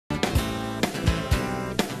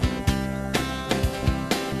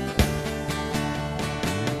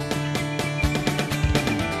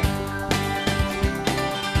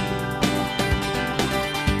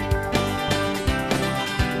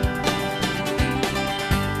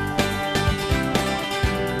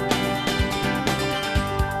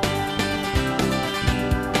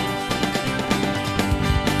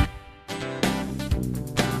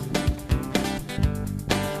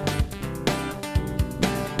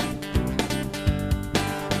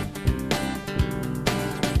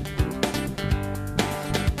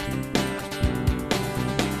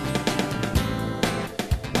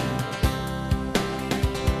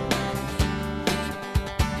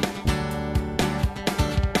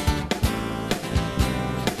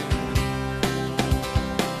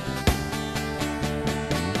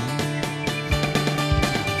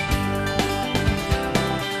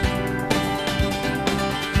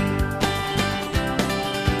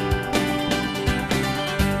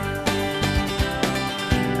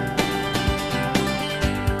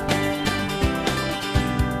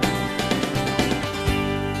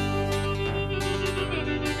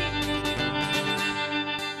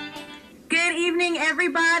evening,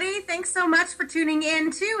 everybody. Thanks so much for tuning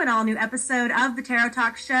in to an all-new episode of the Tarot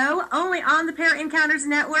Talk Show, only on the ParaEncounters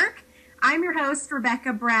Network. I'm your host,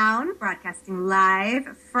 Rebecca Brown, broadcasting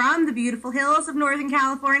live from the beautiful hills of Northern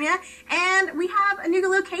California, and we have a new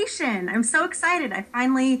location. I'm so excited. I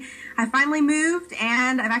finally moved,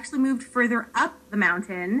 and I've actually moved further up the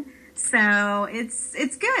mountain, so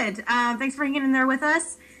it's good. Thanks for hanging in there with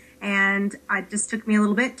us. And it just took me a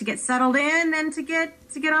little bit to get settled in and to get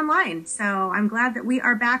online. So I'm glad that we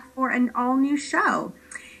are back for an all-new show.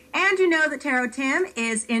 And you know that Tarot Tim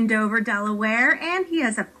is in Dover, Delaware, and he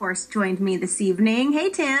has, of course, joined me this evening.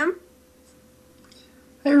 Hey, Tim.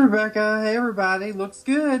 Hey, Rebecca. Hey, everybody. Looks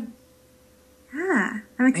good. I'm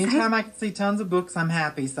excited. Anytime I can see tons of books, I'm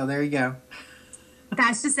happy. So there you go.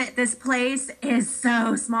 That's just it. This place is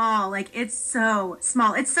so small. Like, it's so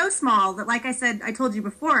small. It's so small that, like I said, I told you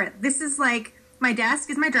before, this is like, my desk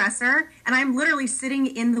is my dresser, and I'm literally sitting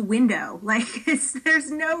in the window. Like, there's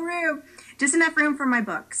no room. Just enough room for my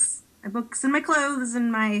books. My books and my clothes and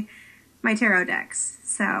my tarot decks.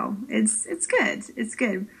 So, it's good. It's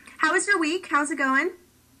good. How was your week? How's it going?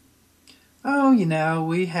 Oh,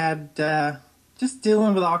 we had just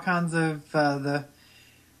dealing with all kinds of the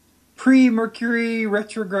pre-Mercury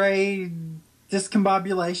retrograde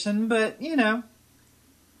discombobulation, but,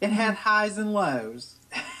 it had highs and lows.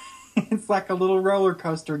 It's like a little roller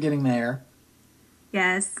coaster getting there.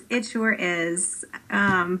 Yes, it sure is.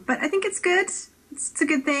 But I think it's good. It's a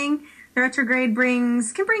good thing. The retrograde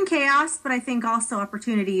can bring chaos, but I think also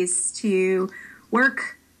opportunities to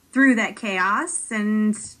work through that chaos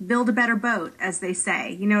and build a better boat, as they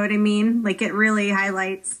say. You know what I mean? Like, it really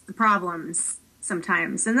highlights the problems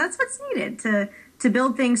sometimes, and that's what's needed to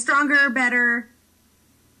build things stronger, better,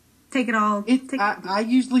 take it all. I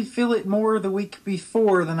usually feel it more the week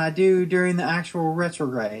before than I do during the actual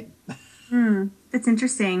retrograde. That's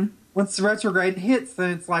interesting. Once the retrograde hits, then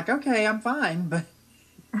it's like, okay, I'm fine, but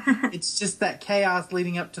it's just that chaos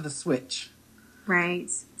leading up to the switch. Right.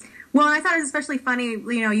 Well, I thought it was especially funny,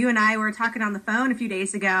 you and I were talking on the phone a few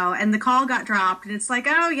days ago, and the call got dropped, and it's like,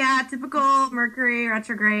 oh yeah, typical Mercury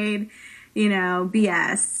retrograde,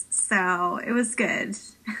 BS. So it was good.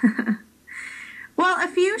 Well, a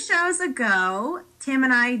few shows ago, Tim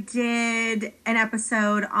and I did an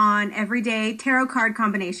episode on everyday tarot card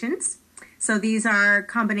combinations. So these are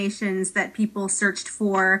combinations that people searched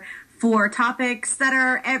for topics that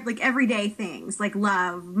are like everyday things, like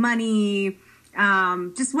love, money,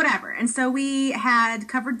 just whatever. And so we had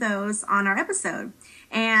covered those on our episode.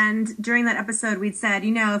 And during that episode, we'd said,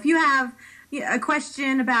 if you have a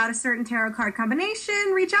question about a certain tarot card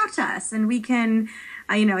combination, reach out to us, and we can,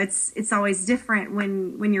 it's always different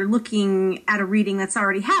when you're looking at a reading that's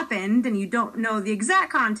already happened and you don't know the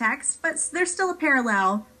exact context, but there's still a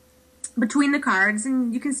parallel between the cards,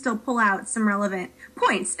 and you can still pull out some relevant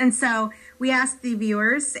points. And so we asked the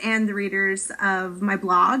viewers and the readers of my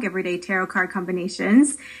blog, Everyday Tarot Card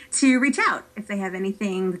Combinations, to reach out if they have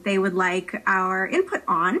anything that they would like our input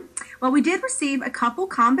on. Well, we did receive a couple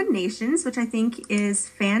combinations, which I think is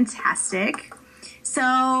fantastic.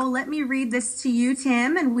 So let me read this to you,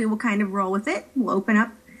 Tim, and we will kind of roll with it. We'll open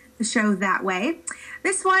up the show that way.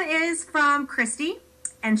 This one is from Christy.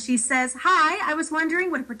 And she says, hi, I was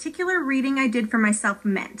wondering what a particular reading I did for myself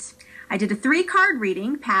meant. I did a 3-card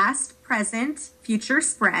reading, past, present, future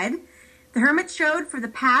spread. The Hermit showed for the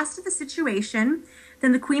past of the situation,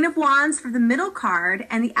 then the Queen of Wands for the middle card,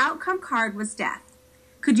 and the outcome card was death.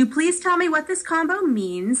 Could you please tell me what this combo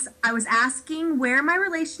means? I was asking where my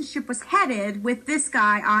relationship was headed with this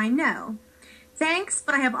guy I know. Thanks,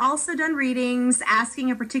 but I have also done readings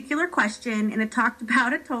asking a particular question, and it talked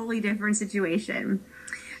about a totally different situation.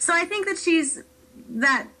 So I think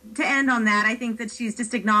that to end on that, I think that she's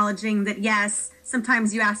just acknowledging that, yes,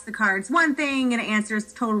 sometimes you ask the cards one thing and it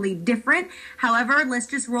answers totally different. However, let's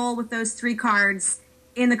just roll with those 3 cards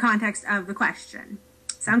in the context of the question.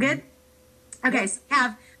 Sound good? Okay, so we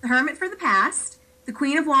have the Hermit for the past, the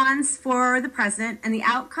Queen of Wands for the present, and the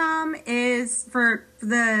outcome is for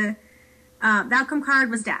the outcome card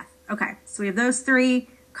was death. Okay, so we have those 3.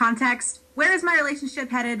 Context, where is my relationship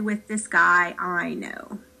headed with this guy I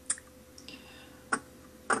know?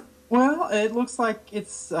 Well, it looks like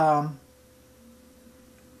it's a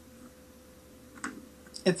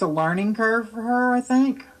learning curve for her, I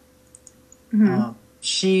think. Mm-hmm.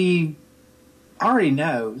 She already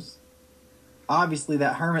knows. Obviously,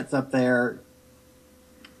 that Hermit's up there.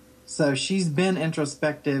 So she's been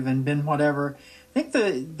introspective and been whatever. I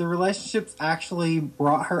think the relationships actually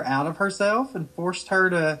brought her out of herself and forced her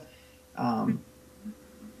to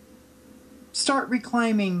start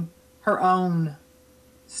reclaiming her own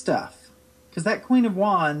stuff. Because that Queen of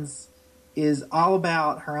Wands is all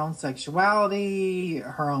about her own sexuality,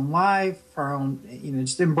 her own life, her own,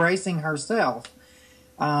 just embracing herself.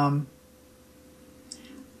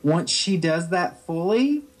 Once she does that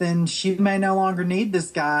fully, then she may no longer need this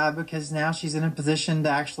guy, because now she's in a position to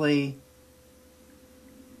actually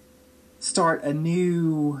start a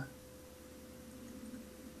new,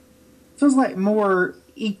 feels like more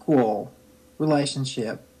equal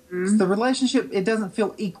relationship. Mm-hmm. The relationship, it doesn't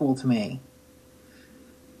feel equal to me.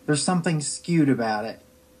 There's something skewed about it.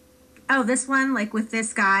 Oh, this one, like with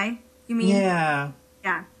this guy, you mean? Yeah.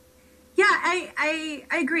 Yeah. Yeah, I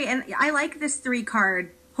agree. And I like this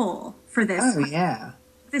 3-card pull for this. Oh, yeah.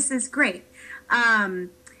 This is great.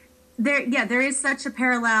 There is such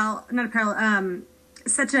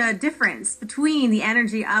such a difference between the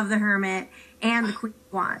energy of the Hermit and the Queen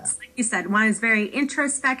of Wands. Like you said, one is very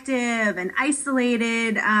introspective and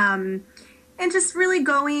isolated, and just really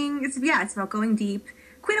it's about going deep.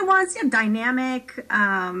 Queen of Wands, dynamic,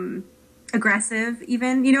 aggressive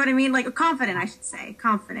even, you know what I mean? Like confident, I should say.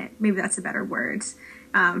 Confident. Maybe that's a better word,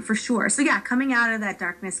 for sure. So coming out of that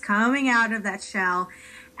darkness, coming out of that shell.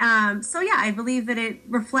 I believe that it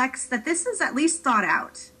reflects that this is at least thought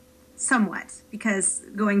out somewhat, because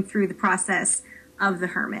going through the process of the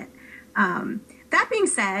Hermit. That being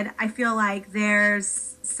said, I feel like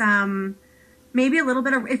there's maybe a little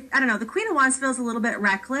bit of, I don't know, the Queen of Wands feels a little bit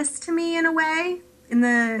reckless to me in a way, in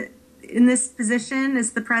this position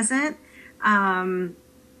as the present.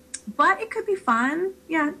 But it could be fun.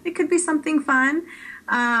 Yeah, it could be something fun.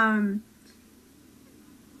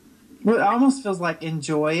 Well, it almost feels like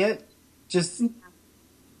enjoy it. Just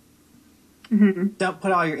don't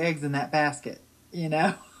put all your eggs in that basket,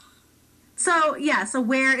 So, so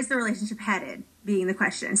where is the relationship headed, being the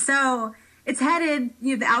question. So it's headed,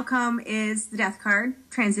 the outcome is the Death card,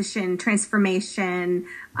 transition, transformation,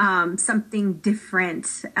 something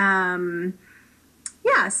different. I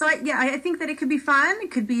think that it could be fun.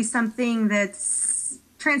 It could be something that's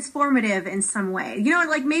transformative in some way.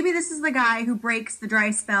 Like maybe this is the guy who breaks the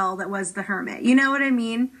dry spell that was the Hermit. You know what I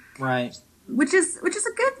mean? Right. Which is a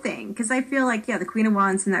good thing, because I feel like, the Queen of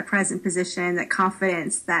Wands in that present position, that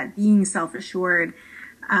confidence, that being self-assured,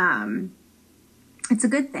 it's a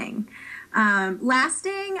good thing.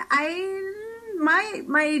 Lasting,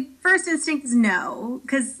 my first instinct is no,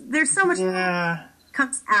 because there's so much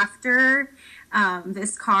comes after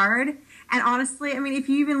this card. And honestly, I mean, if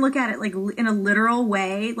you even look at it like in a literal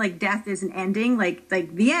way, like death is an ending, like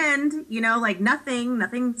the end, like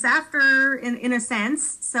nothing's after in a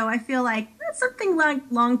sense. So I feel like that's something like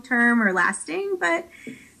long-term or lasting, but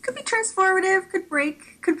could be transformative, could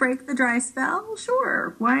break the dry spell.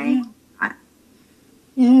 Sure. Why?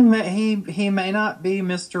 He may not be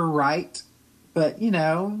Mr. Right, but you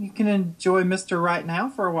can enjoy Mr. Right now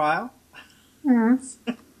for a while.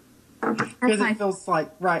 Because it feels like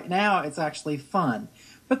right now it's actually fun.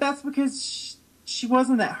 But that's because she was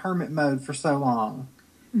in that hermit mode for so long.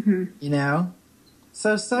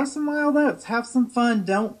 So sow some wild oats. Have some fun.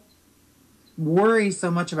 Don't worry so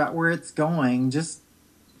much about where it's going. Just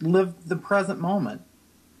live the present moment.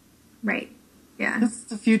 Right. Yeah. Because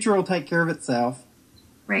the future will take care of itself.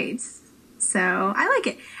 Right. So I like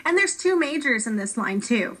it. And there's 2 majors in this line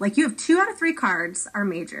too. Like you have 2 out of 3 cards are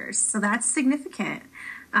majors. So that's significant.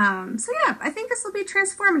 I think this will be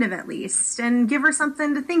transformative at least, and give her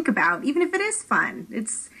something to think about, even if it is fun.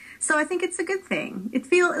 So I think it's a good thing. It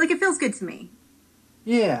feels good to me.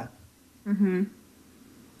 Yeah.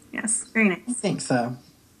 Yes, very nice. I think so.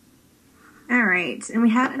 All right, and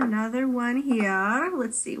we had another one here.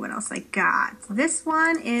 Let's see what else I got. This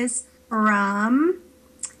one is from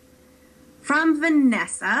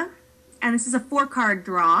Vanessa, and this is a 4-card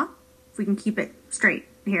draw. If we can keep it straight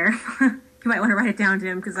here. You might want to write it down to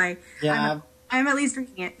him, because I'm at least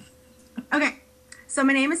reading it. Okay, so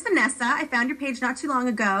my name is Vanessa. I found your page not too long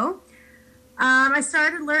ago. I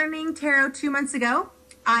started learning tarot 2 months ago.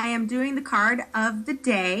 I am doing the card of the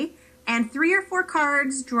day, and 3 or 4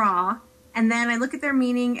 cards draw, and then I look at their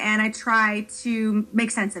meaning and I try to make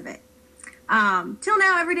sense of it. Till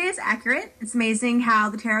now, every day is accurate. It's amazing how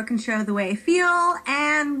the tarot can show the way I feel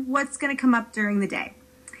and what's going to come up during the day.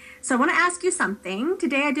 So I want to ask you something.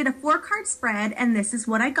 Today I did a 4-card spread, and this is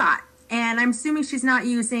what I got. And I'm assuming she's not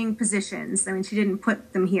using positions. I mean, she didn't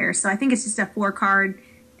put them here. So I think it's just a 4-card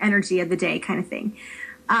energy of the day kind of thing.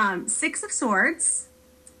 6 of Swords,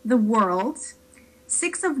 the World,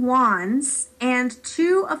 6 of Wands, and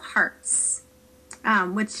 2 of Hearts,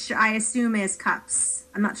 which I assume is Cups.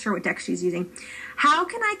 I'm not sure what deck she's using. How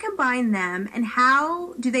can I combine them, and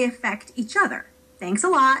how do they affect each other? Thanks a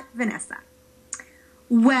lot, Vanessa.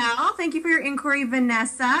 Well, thank you for your inquiry,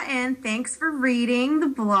 Vanessa, and thanks for reading the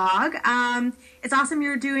blog. It's awesome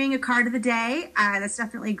you're doing a card of the day. That's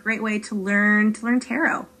definitely a great way to learn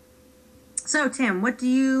tarot. So, Tim, what do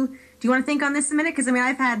you want to think on this a minute? Because I mean,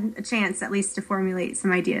 I've had a chance at least to formulate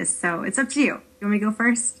some ideas, so it's up to you. You want me to go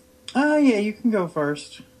first? Yeah, you can go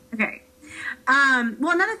first. Okay.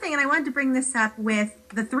 Well, another thing, and I wanted to bring this up with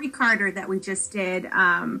the 3-carder that we just did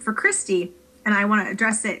for Christy, and I want to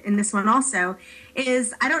address it in this one also,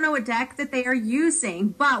 is I don't know what deck that they are using,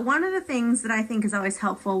 but one of the things that I think is always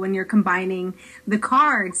helpful when you're combining the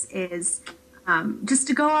cards is just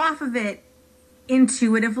to go off of it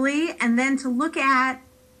intuitively and then to look at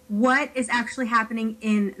what is actually happening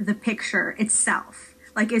in the picture itself.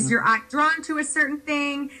 Like, is your eye drawn to a certain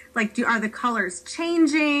thing? Like, are the colors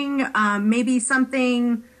changing? Maybe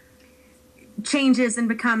something changes and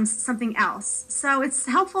becomes something else. So it's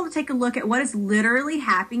helpful to take a look at what is literally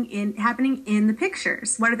happening in the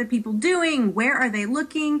pictures. What are the people doing? Where are they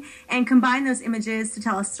looking? And combine those images to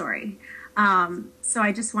tell a story. So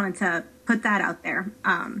I just wanted to put that out there.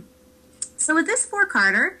 So with this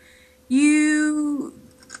 4-carder, you've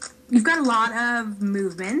got a lot of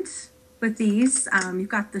movement with these. You've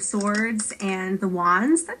got the swords and the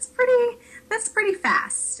wands. That's pretty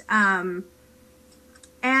fast.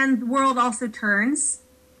 And the world also turns,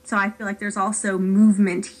 so I feel like there's also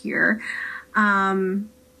movement here. So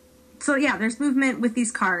yeah, there's movement with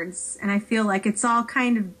these cards, and I feel like it's all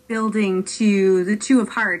kind of building to the 2 of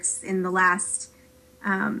Hearts in the last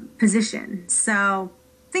position. So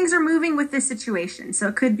things are moving with this situation. So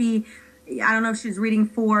it could be, I don't know if she was reading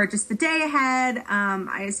for just the day ahead.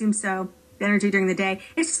 I assume so. The energy during the day.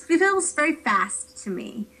 It feels very fast to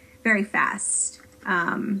me. Very fast.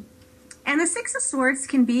 And the 6 of Swords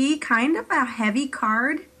can be kind of a heavy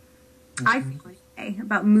card. Mm-hmm. I feel like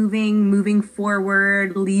about moving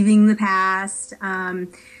forward, leaving the past.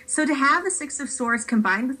 So to have the 6 of Swords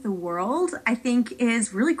combined with the world, I think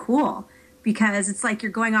is really cool because it's like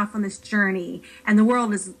you're going off on this journey and the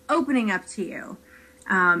world is opening up to you.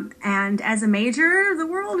 And as a major, the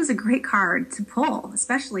world is a great card to pull,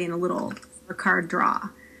 especially in a little card draw.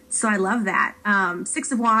 So I love that.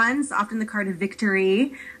 6 of Wands, often the card of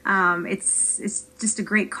victory. It's just a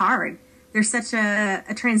great card. There's such a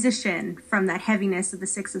transition from that heaviness of the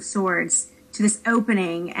 6 of Swords to this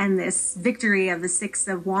opening and this victory of the 6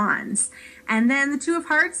 of Wands. And then the 2 of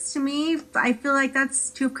Hearts, to me, I feel like that's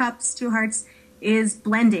 2 of Cups, 2 of Hearts is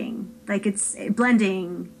blending. Like it's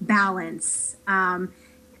blending balance.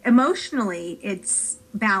 Emotionally, it's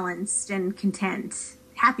balanced and content,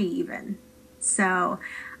 happy even. So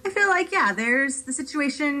I feel like, yeah, there's the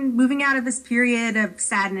situation moving out of this period of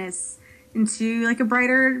sadness into like a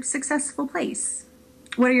brighter, successful place.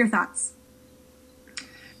 What are your thoughts?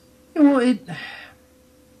 Well,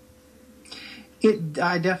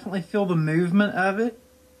 I definitely feel the movement of it.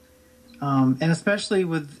 And especially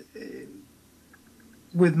with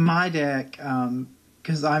my deck,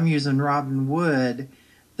 because I'm using Robin Wood,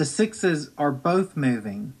 the 6s are both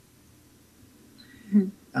moving.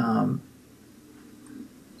 Mm-hmm.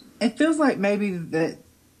 It feels like maybe that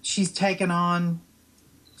she's taken on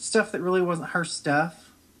stuff that really wasn't her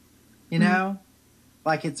stuff, you know?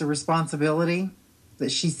 Like it's a responsibility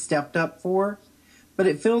that she stepped up for. But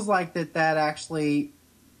it feels like that actually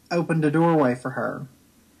opened a doorway for her.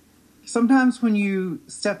 Sometimes when you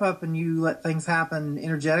step up and you let things happen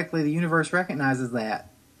energetically, the universe recognizes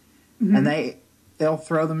that. Mm-hmm. And they'll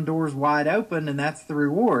throw them doors wide open, and that's the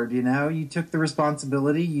reward, you know? You took the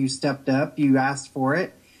responsibility, you stepped up, you asked for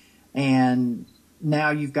it. And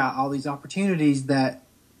now you've got all these opportunities that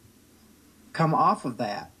come off of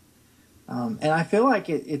that. And I feel like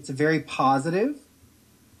it's very positive,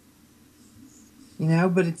 you know,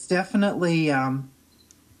 but it's definitely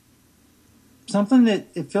something that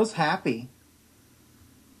it feels happy.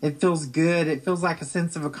 It feels good. It feels like a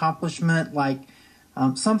sense of accomplishment, like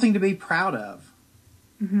something to be proud of.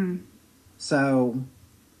 Mm-hmm. So,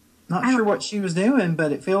 not sure what she was doing,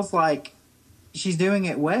 but it feels like she's doing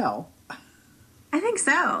it well. I think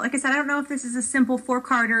so. Like I said, I don't know if this is a simple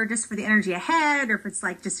 4-carder just for the energy ahead or if it's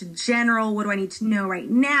like just a general, what do I need to know right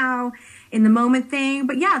now in the moment thing.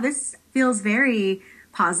 But yeah, this feels very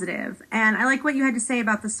positive. And I like what you had to say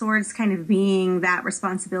about the swords kind of being that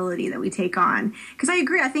responsibility that we take on. Because I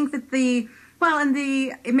agree. I think that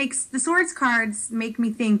it makes the swords cards make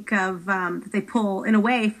me think of that they pull in a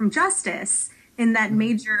way from justice in that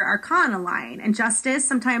major arcana line. And justice,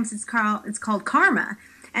 sometimes it's called karma,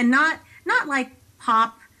 and not like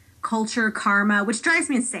pop culture karma, which drives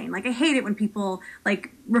me insane. Like, I hate it when people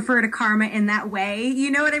like refer to karma in that way.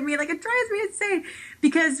 You know what I mean? Like, it drives me insane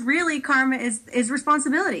because really karma is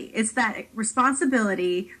responsibility. It's that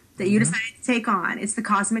responsibility that you decide to take on. It's the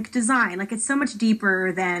cosmic design. Like, it's so much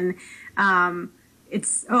deeper than,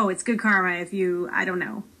 it's good karma if you, I don't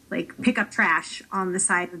know, like pick up trash on the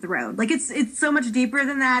side of the road. Like, it's so much deeper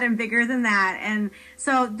than that and bigger than that. And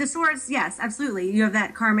so the swords, yes, absolutely. You have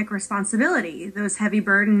that karmic responsibility, those heavy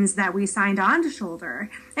burdens that we signed on to shoulder.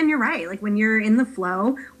 And you're right. Like, when you're in the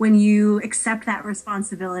flow, when you accept that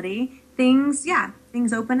responsibility, things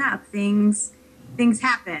open up, things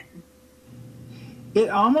happen. It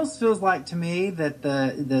almost feels like to me that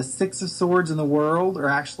the Six of Swords in the world are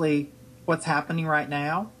actually what's happening right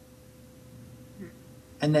now.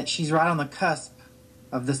 And that she's right on the cusp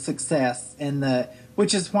of the success,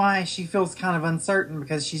 which is why she feels kind of uncertain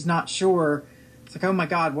because she's not sure. It's like, oh my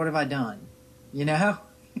God, what have I done? You know,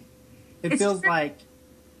 it feels like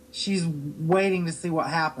she's waiting to see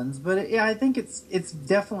what happens. But I think it's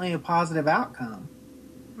definitely a positive outcome.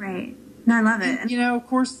 Right. No, I love it. And, you know, of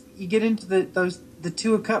course, you get into the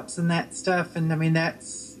Two of Cups and that stuff, and I mean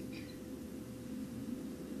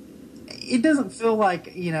it doesn't feel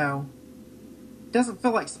like, you know. Doesn't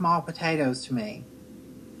feel like small potatoes to me.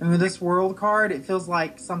 I mean, this World card, it feels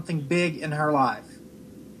like something big in her life.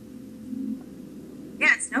 Yeah,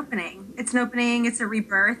 it's an opening. It's an opening. It's a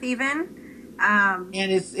rebirth, even. And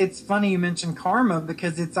it's funny you mentioned karma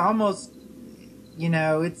because it's almost, you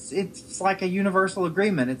know, it's like a universal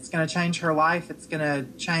agreement. It's going to change her life. It's going to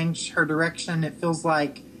change her direction. It feels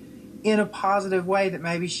like in a positive way that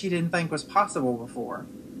maybe she didn't think was possible before.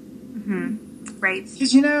 Mm-hmm. Right.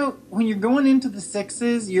 Because, you know, when you're going into the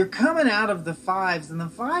sixes, you're coming out of the fives, and the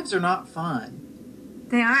fives are not fun.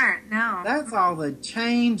 They aren't, no. That's all the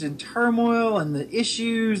change and turmoil and the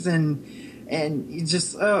issues and you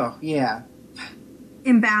just, oh, yeah.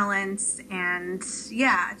 Imbalance and,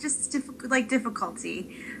 yeah, just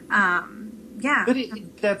difficulty. Yeah. But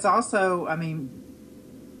that's also, I mean,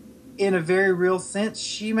 in a very real sense,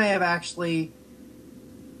 she may have actually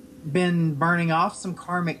been burning off some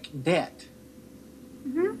karmic debt.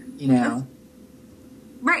 Mm-hmm. You know?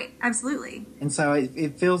 Right, absolutely. And so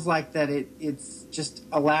it feels like that it's just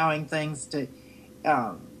allowing things to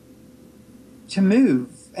move.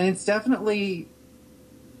 And it's definitely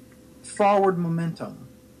forward momentum.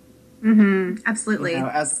 Mm-hmm, absolutely. You know,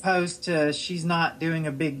 as opposed to she's not doing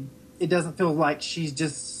it doesn't feel like she's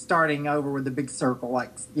just starting over with a big circle,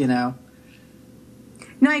 like, you know.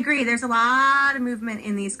 No, I agree. There's a lot of movement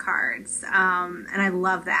in these cards, and I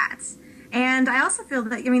love that. And I also feel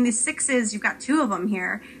that, I mean, these sixes, you've got two of them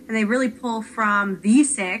here, and they really pull from the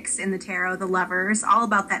six in the tarot, the Lovers, all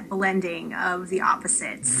about that blending of the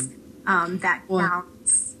opposites, that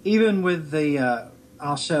counts. Even with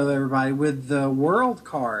I'll show everybody, with the World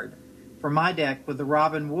card for my deck, with the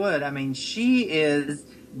Robin Wood, I mean, she is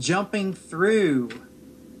jumping through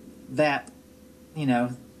that, you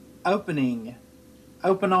know, open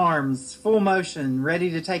arms, full motion, ready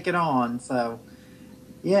to take it on. So,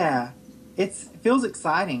 yeah. It feels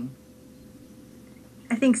exciting.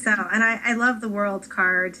 I think so. And I love the World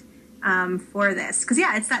card for this. Because,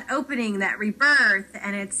 yeah, it's that opening, that rebirth.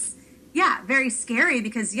 And it's, yeah, very scary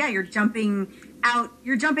because, yeah, you're jumping out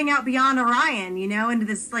beyond Orion, you know, into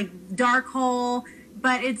this, like, dark hole.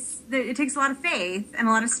 But it takes a lot of faith and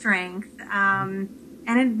a lot of strength. And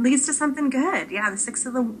it leads to something good. Yeah, the Six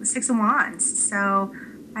of Wands. So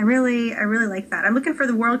I really like that. I'm looking for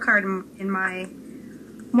the World card in my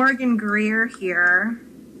Morgan Greer here.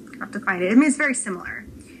 I'll have to find it. I mean, it's very similar,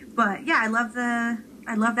 but yeah, I love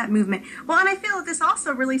that movement. Well, and I feel that this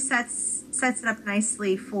also really sets it up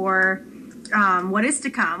nicely for what is to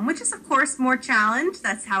come, which is of course more challenge.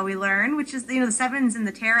 That's how we learn. Which is, you know, the sevens in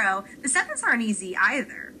the tarot. The sevens aren't easy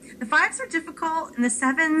either. The fives are difficult, and the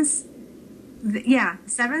sevens, the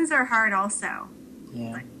sevens are hard also.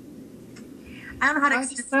 Yeah. Like, I don't know how to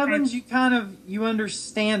explain. The sevens, you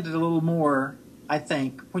understand it a little more, I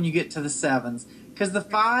think, when you get to the sevens. Because the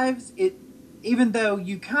fives, even though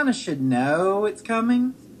you kind of should know it's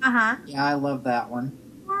coming. Uh-huh. Yeah, I love that one.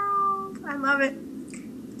 World. I love it.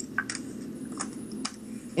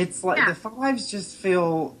 It's like the fives just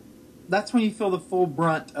feel, that's when you feel the full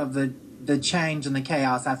brunt of the change and the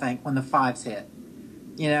chaos, I think, when the fives hit.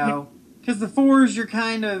 You know? Because the fours, you're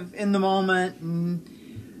kind of in the moment and,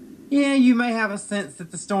 yeah, you may have a sense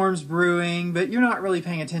that the storm's brewing, but you're not really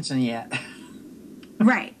paying attention yet.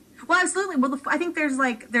 Right. Well, absolutely. Well, I think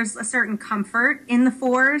there's a certain comfort in the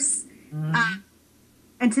fours. Mm-hmm.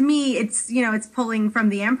 And to me, it's, it's pulling from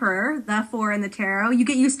the Emperor, the 4 in the tarot. You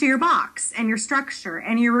get used to your box and your structure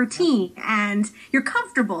and your routine, and you're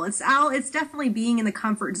comfortable. It's definitely being in the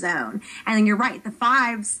comfort zone. And then you're right, the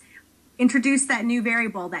 5s introduce that new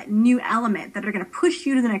variable, that new element that are going to push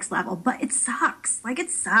you to the next level. But it sucks. Like,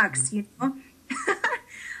 it sucks,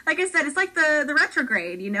 Like I said, it's like the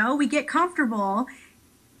retrograde, we get comfortable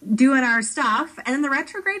doing our stuff, and then the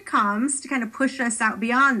retrograde comes to kind of push us out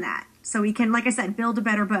beyond that. So we can, like I said, build a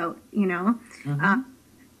better boat,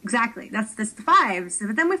 Exactly. That's the 5s.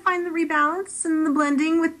 But then we find the rebalance and the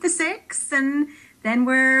blending with the 6, and then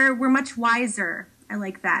we're much wiser. I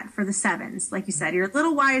like that for the 7s. Like you said, you're a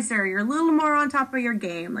little wiser. You're a little more on top of your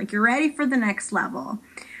game. Like, you're ready for the next level.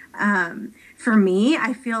 For me,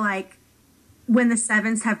 I feel like when the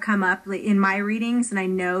 7s have come up in my readings and I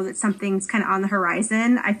know that something's kind of on the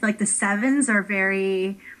horizon, I feel like the 7s are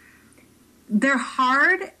they're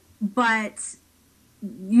hard, but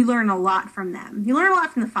you learn a lot from them. You learn a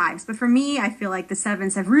lot from the 5s, but for me, I feel like the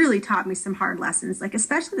 7s have really taught me some hard lessons, like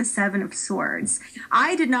especially the 7 of Swords.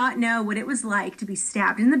 I did not know what it was like to be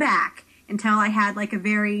stabbed in the back until I had like a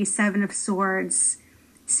very 7 of Swords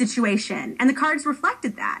situation, and the cards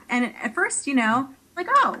reflected that. And at first, like,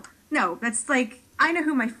 oh, no, that's like, I know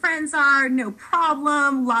who my friends are, no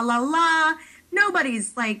problem, la la la.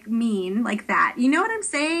 Nobody's like mean like that. You know what I'm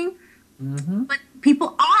saying? Mm-hmm. But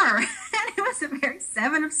people are. And it was a very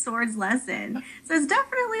 7 of Swords lesson. So it's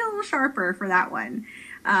definitely a little sharper for that one.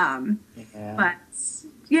 But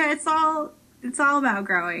yeah, it's all about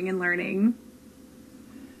growing and learning.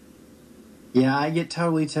 Yeah, I get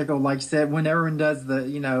totally tickled, like you said, when everyone does the,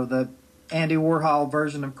 the Andy Warhol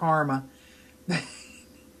version of karma.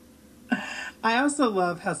 I also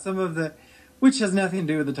love how some of which has nothing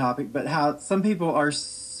to do with the topic, but how some people are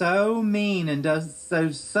so mean and does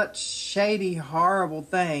such shady, horrible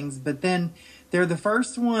things, but then they're the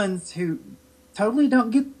first ones who totally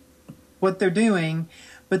don't get what they're doing,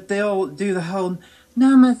 but they'll do the whole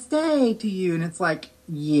namaste to you, and it's like,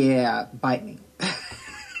 yeah, bite me.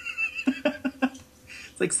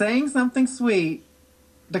 It's like saying something sweet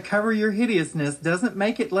to cover your hideousness doesn't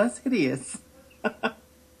make it less hideous.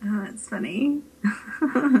 Oh, that's funny.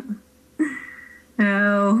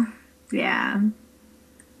 Oh, yeah.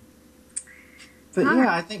 But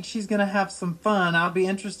yeah, I think she's going to have some fun. I'll be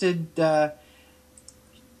interested. Let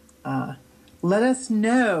us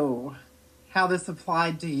know how this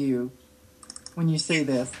applied to you when you see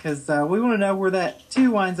this, because we want to know where that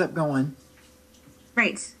 2 winds up going.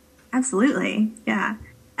 Right. Absolutely. Yeah.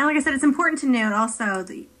 And like I said, it's important to note also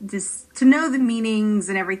just to know the meanings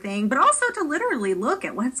and everything, but also to literally look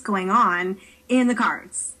at what's going on in the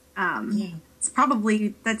cards.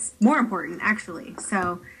 That's more important, actually.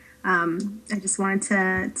 So I just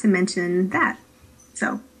wanted to mention that.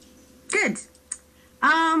 So good.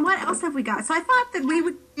 What else have we got? So I thought that we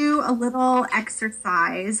would do a little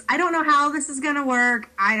exercise. I don't know how this is going to work.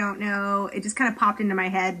 I don't know. It just kind of popped into my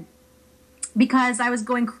head, because I was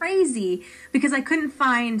going crazy because I couldn't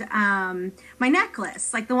find my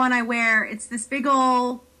necklace, like the one I wear. It's this big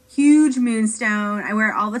old huge moonstone. I wear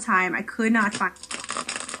it all the time. I could not find it.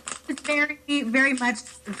 It's very, very much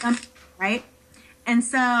right? And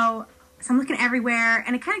so I'm looking everywhere,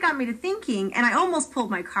 and it kind of got me to thinking, and I almost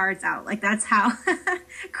pulled my cards out. Like, that's how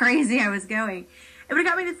crazy I was going. But it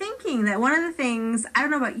got me to thinking that one of the things, I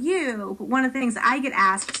don't know about you, but one of the things I get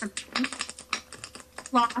asked sometimes,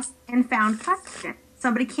 lost and found question.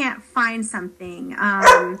 Somebody can't find something.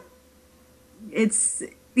 So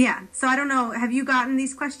I don't know. Have you gotten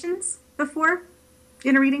these questions before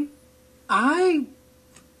in a reading? I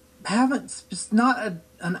haven't. It's not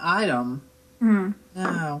an item. Mm-hmm.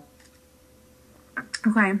 No.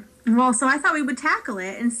 Okay. Well, so I thought we would tackle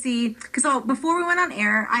it and see, because before we went on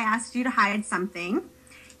air, I asked you to hide something,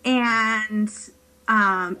 and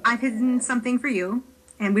I've hidden something for you.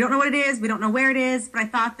 And we don't know what it is. We don't know where it is. But I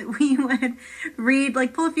thought that we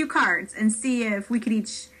would pull a few cards and see if we could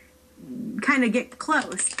each kind of get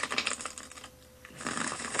close.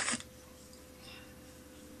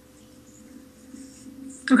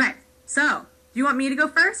 Okay. So, do you want me to go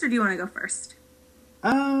first, or do you want to go first?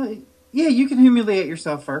 Yeah, you can humiliate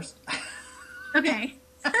yourself first. Okay.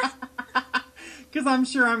 Because I'm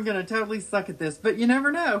sure I'm going to totally suck at this, but you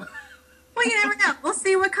never know. Well, you never know. We'll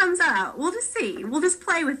see what comes out. We'll just see. We'll just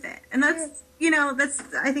play with it. And that's,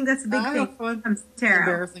 I think that's a big thing when it comes to tarot.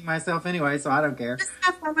 Embarrassing myself anyway, so I don't care. Just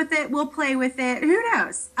have fun with it. We'll play with it. Who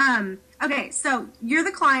knows? Okay, so you're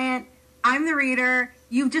the client. I'm the reader.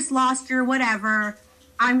 You've just lost your whatever.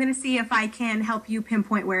 I'm going to see if I can help you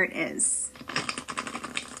pinpoint where it is.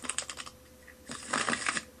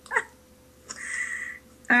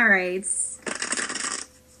 All right.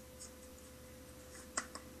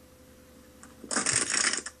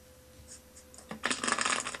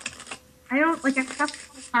 like I stuffed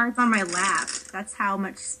all the cards on my lap. That's how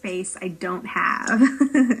much space I don't have.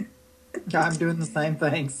 I'm doing the same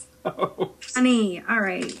thing. So. Funny. All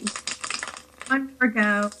right. One more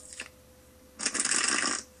go.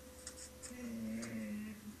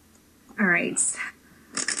 All right.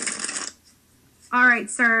 All right,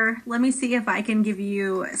 sir. Let me see if I can give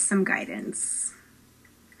you some guidance.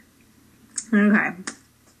 Okay.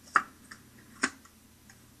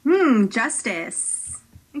 Justice.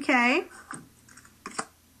 Okay.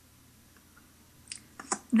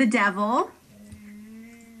 The devil.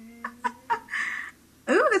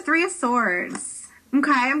 Ooh, the Three of Swords.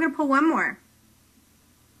 Okay, I'm going to pull one more.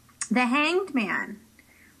 The Hanged Man.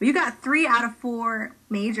 Well, you got 3 out of 4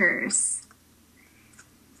 majors.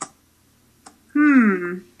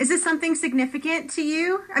 Is this something significant to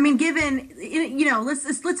you? I mean, given, you know, let's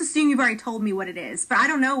assume you've already told me what it is, but I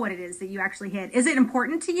don't know what it is that you actually hit. Is it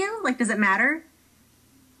important to you? Like, does it matter?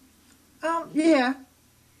 Yeah.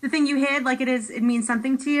 The thing you hid, like it means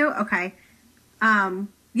something to you? Okay.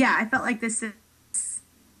 Yeah, I felt like this is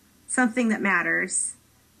something that matters.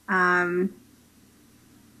 3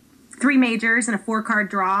 majors and a 4-card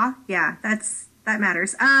draw. Yeah, that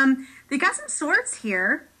matters. They got some swords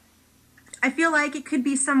here. I feel like it could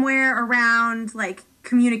be somewhere around like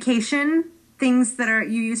communication, things that are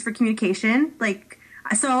you use for communication. Like,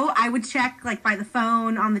 so I would check like by the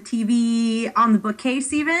phone, on the TV, on the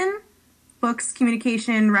bookcase even. Books,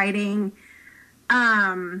 communication, writing.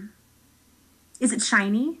 Is it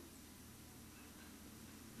shiny?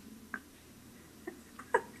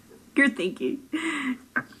 You're thinking.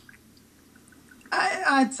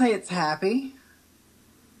 I'd say it's happy.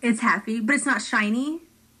 It's happy, but it's not shiny?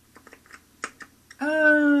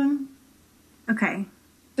 Okay.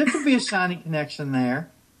 There could be a shiny connection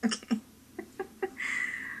there. Okay.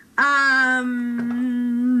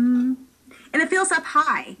 And it feels up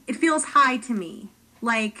high. It feels high to me.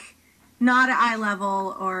 Like, not at eye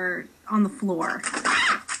level or on the floor.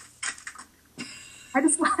 I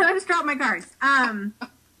just dropped my cards.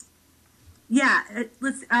 Yeah,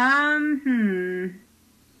 let's, I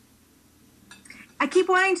keep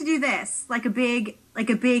wanting to do this. Like a big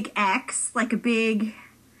X, like a big,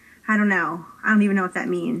 I don't know. I don't even know what that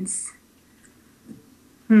means.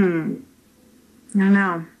 I don't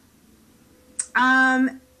know.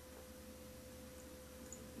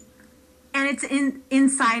 And it's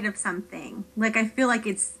inside of something. Like, I feel like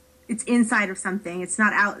it's inside of something. It's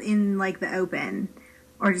not out in like the open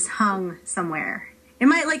or just hung somewhere.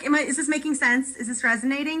 Is this making sense? Is this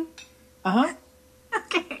resonating? Uh-huh.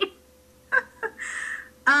 Okay.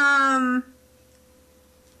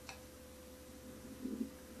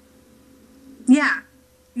 Yeah,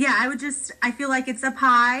 I feel like it's up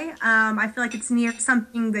high. I feel like it's near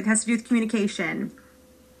something that has to do with communication.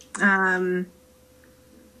 I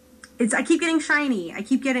keep getting shiny. I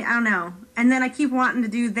don't know. And then I keep wanting to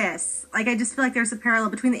do this. Like, I just feel like there's a parallel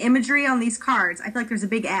between the imagery on these cards. I feel like there's a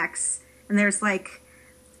big X and there's like,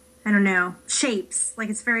 I don't know, shapes. Like,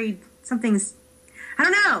 it's very, something's, I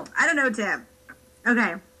don't know, Tim.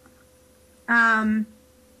 Okay.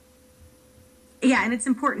 Yeah, and it's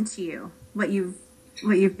important to you, what you've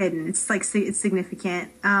hidden. It's like, it's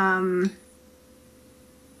significant.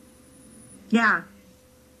 Yeah.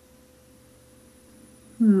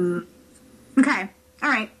 Okay. All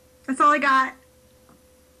right. That's all I got.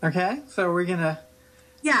 Okay, so we're gonna.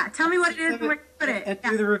 Yeah, tell me what it is and where to put it. And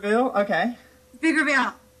do the reveal? Okay. Big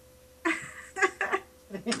reveal.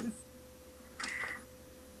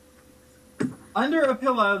 Under a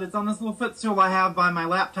pillow that's on this little footstool I have by my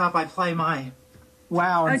laptop, I play my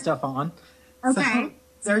WoW and stuff on. Okay. So,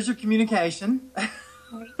 there's your communication. I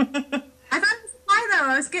thought it was high, though.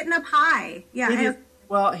 I was getting up high. Yeah.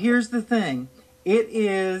 Well, here's the thing. It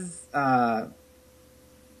is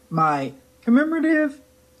my commemorative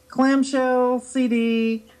clamshell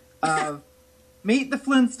CD of Meet the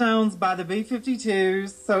Flintstones by the B-52s.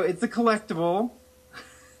 So it's a collectible.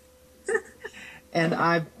 And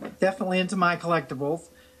I'm definitely into my collectibles.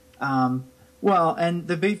 Well, and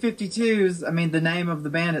the B-52s, I mean, the name of the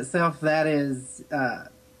band itself, that is a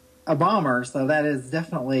bomber. So that is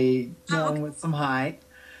definitely dealing with some height.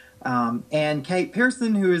 And Kate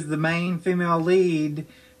Pearson, who is the main female lead,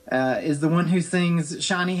 is the one who sings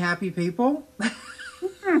Shiny Happy People.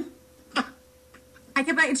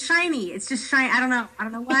 It's shiny. It's just shiny. I don't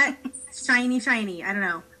know what. Shiny. I don't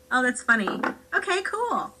know. Oh, that's funny. Okay,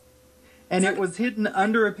 cool. And it was hidden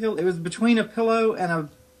under a pillow. It was between a pillow and a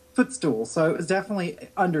footstool. So it was definitely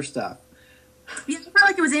under stuff. Yeah, I felt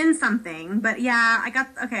like it was in something. But yeah,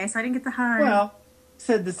 okay, so I didn't get the hug. Well,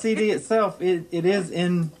 said the CD itself, it's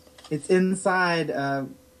inside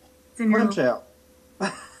it's in your clamshell.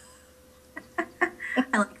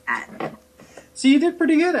 I like that. So you did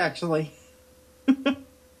pretty good, actually. Cool.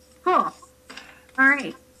 All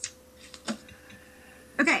right.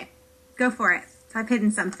 Okay, go for it. I've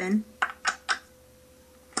hidden something.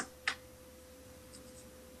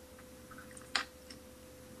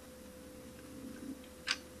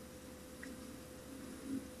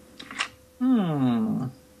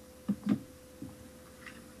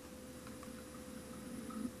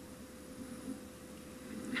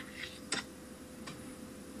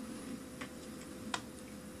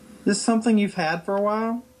 This is something you've had for a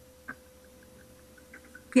while?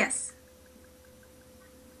 Yes.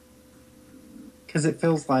 Because it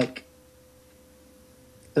feels like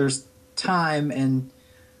there's time and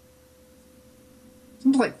it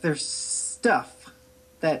seems like there's stuff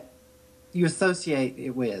that you associate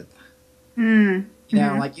it with. You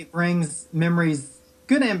know, like it brings memories,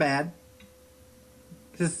 good and bad.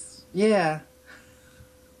 Because, yeah.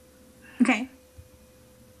 Okay.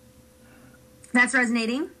 That's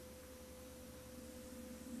resonating.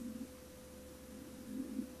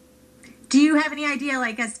 Do you have any idea,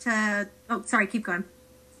 like, as to... Oh, sorry, keep going.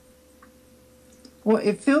 Well,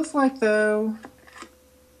 it feels like, though...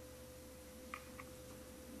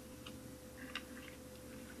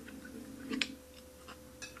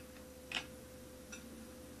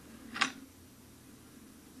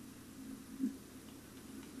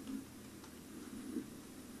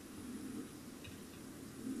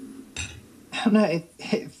 I don't know,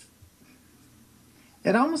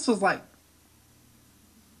 it almost was like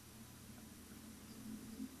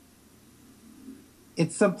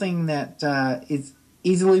it's something that is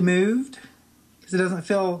easily moved because it doesn't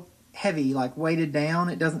feel heavy, like weighted down.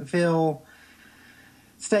 It doesn't feel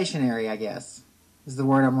stationary, I guess, is the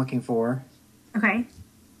word I'm looking for. Okay.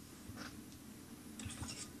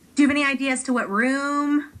 Do you have any idea as to what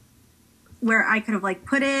room, where I could have, like,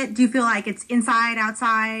 put it? Do you feel like it's inside,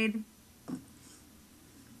 outside?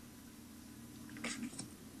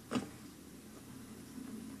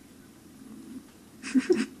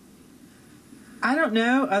 I don't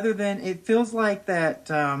know, other than it feels like that,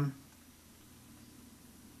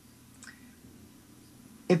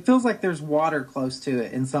 it feels like there's water close to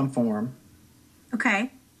it in some form.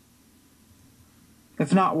 Okay.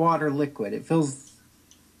 If not water, liquid. It feels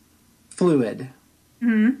fluid.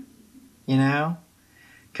 You know?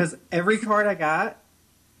 Because every card I got,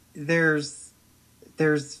 there's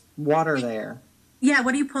water there. Yeah,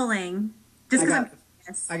 what are you pulling? Just because I'm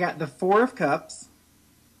curious. I got the Four of Cups.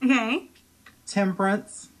 Okay.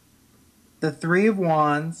 Temperance, the Three of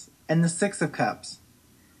Wands, and the Six of Cups.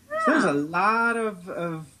 So there's a lot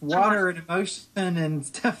of water and emotion and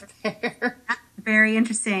stuff there. Very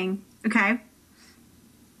interesting. Okay.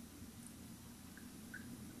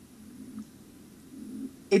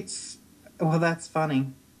 Well, that's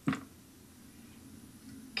funny.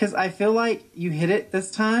 Because I feel like you hit it this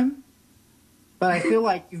time, but I feel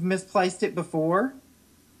like you've misplaced it before.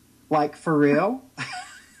 Like, for real.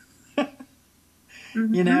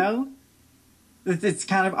 You know? It's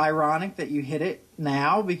kind of ironic that you hit it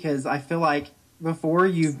now because I feel like before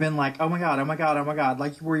you've been like, oh my God, oh my God, oh my God.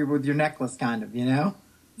 Like you were with your necklace kind of, you know?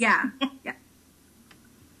 Yeah. Yeah.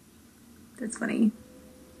 That's funny.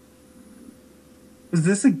 Was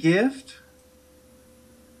this a gift?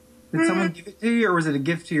 Did someone give it to you or was it a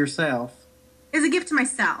gift to yourself? It was a gift to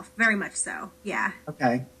myself. Very much so. Yeah.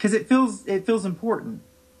 Okay. Because it feels important.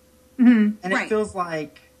 And it feels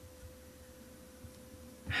like...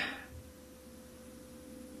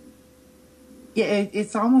 Yeah,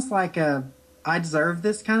 it's almost like I deserve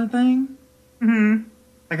this kind of thing.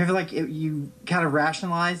 Like I feel like you kind of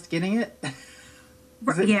rationalized getting it.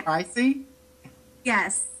 Is it pricey?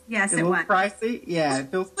 Yes. Yes, it was. Pricey? Yeah,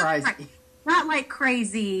 it feels pricey. Not like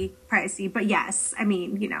crazy pricey, but yes. I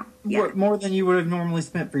mean, you know. Yeah. More than you would have normally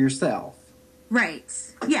spent for yourself. Right.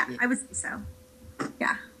 Yeah, I would say so.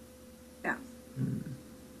 Yeah. Yeah.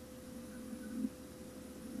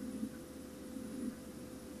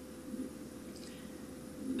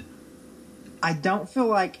 I don't feel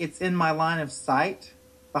like it's in my line of sight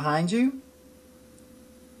behind you.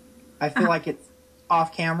 I feel like it's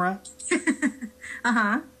off camera.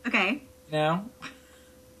 Okay. You know?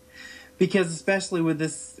 Because especially with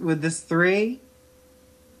this three,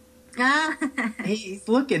 he's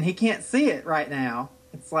looking. He can't see it right now.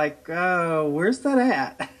 It's like, oh, where's that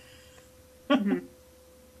at?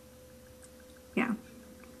 Yeah.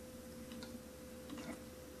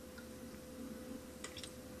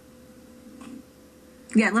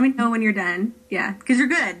 Yeah, let me know when you're done. Yeah, because you're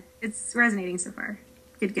good. It's resonating so far.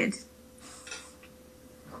 Good, good.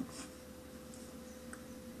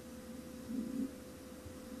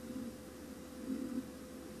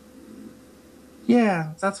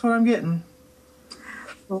 Yeah, that's what I'm getting.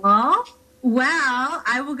 Well,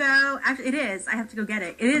 I will go. Actually, it is. I have to go get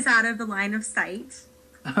it. It is out of the line of sight.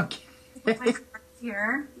 Okay. My cards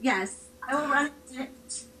here. Yes, I will run it.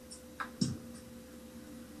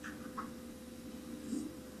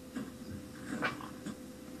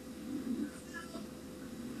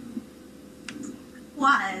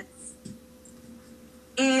 Was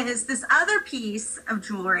is this other piece of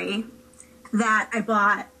jewelry that I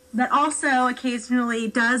bought that also occasionally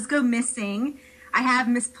does go missing. I have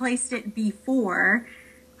misplaced it before.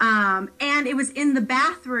 And it was in the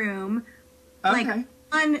bathroom, Okay. like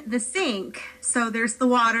on the sink. So there's the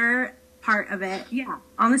water part of it. Yeah.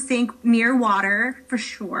 On the sink near water for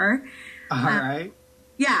sure. All right.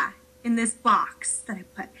 Yeah. In this box that I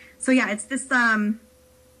put. So yeah, it's this,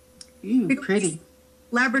 Ooh, pretty.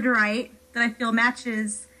 labradorite that I feel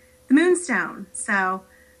matches the moonstone. So,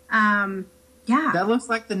 yeah. That looks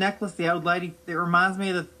like the necklace the old lady. It reminds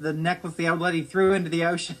me of the necklace the old lady threw into the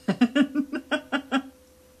ocean.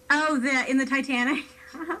 Oh, in the Titanic.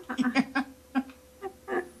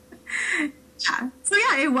 Yeah. So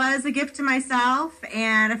yeah, it was a gift to myself,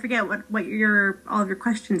 and I forget what all of your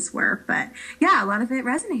questions were, but yeah, a lot of it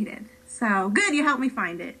resonated. So good, you helped me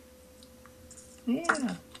find it.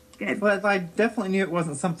 Yeah. Good. But I definitely knew it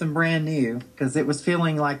wasn't something brand new because it was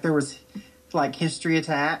feeling like there was like history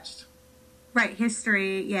attached. Right,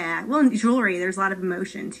 history, yeah. Well, in jewelry, there's a lot of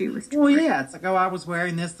emotion too with jewelry. Well, yeah, it's like, oh, I was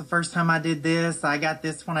wearing this the first time I did this. I got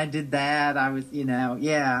this when I did that. I was,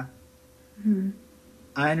 yeah. Mm-hmm.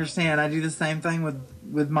 I understand. I do the same thing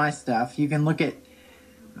with my stuff. You can look at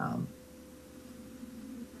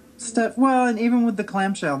stuff. Well, and even with the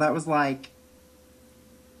clamshell, that was like,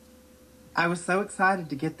 I was so excited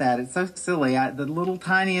to get that. It's so silly. The little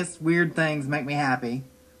tiniest weird things make me happy.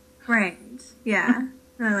 Right. Yeah.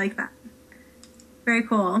 I like that. Very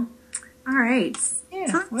cool. All right. Yeah.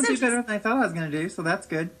 So Well, do better than I thought I was going to do, so that's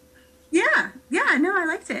good. Yeah. Yeah. No, I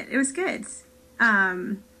liked it. It was good.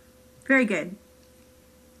 Very good.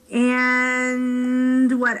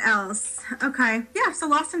 And what else? Okay. Yeah. So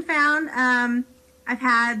lost and found. I've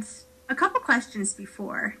had a couple questions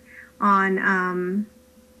before on,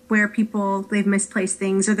 where they've misplaced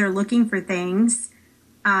things or they're looking for things.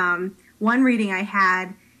 One reading I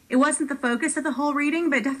had, it wasn't the focus of the whole reading,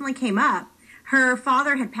 but it definitely came up. Her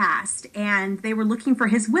father had passed and they were looking for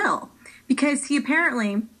his will because he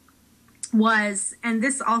apparently was, and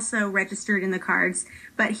this also registered in the cards,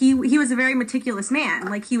 but he was a very meticulous man.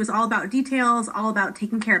 Like he was all about details, all about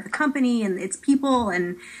taking care of the company and its people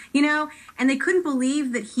and they couldn't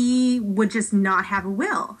believe that he would just not have a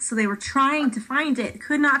will. So they were trying to find it,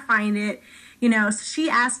 could not find it, so she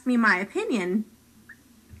asked me my opinion.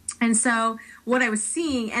 And so what I was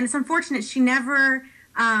seeing, and it's unfortunate she never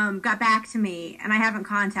got back to me and I haven't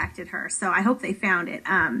contacted her. So I hope they found it.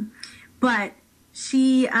 But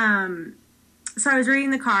she, so I was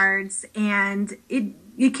reading the cards and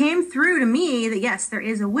it came through to me that yes, there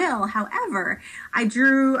is a will. However, I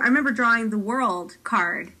remember drawing the World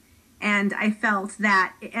card and I felt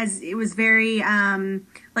that as it was very,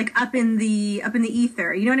 like up in the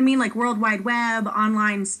ether, you know what I mean? Like World Wide Web,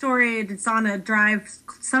 online storage, it's on a drive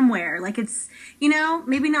somewhere. Like it's,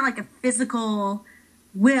 maybe not like a physical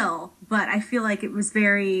will, but I feel like it was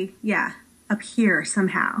very, up here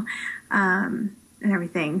somehow. And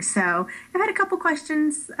everything. So I've had a couple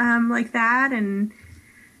questions like that, and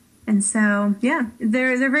so yeah,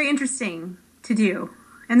 they're very interesting to do,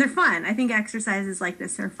 and they're fun. I think exercises like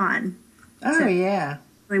this are fun. Oh yeah,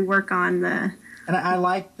 really work on the. And I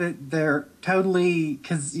like that they're totally,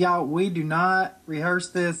 because y'all, we do not rehearse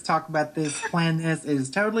this, talk about this, plan this. It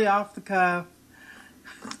is totally off the cuff,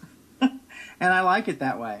 and I like it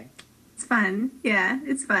that way. It's fun. Yeah,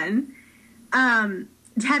 it's fun.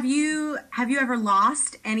 Have you ever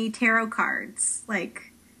lost any tarot cards?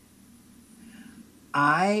 Like,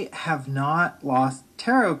 I have not lost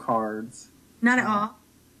tarot cards. Not at all.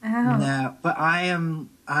 Oh. No, but I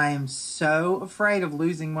am so afraid of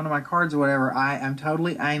losing one of my cards or whatever. I am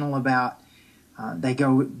totally anal about. They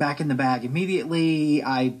go back in the bag immediately.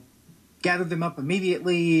 I gather them up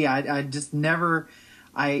immediately. I just never.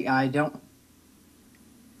 I don't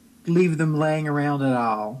leave them laying around at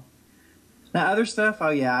all. Now, other stuff, oh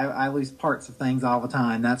yeah, I lose parts of things all the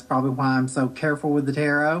time. That's probably why I'm so careful with the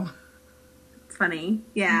tarot. It's funny,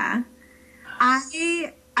 yeah.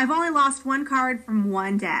 I've only lost one card from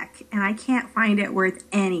one deck, and I can't find it worth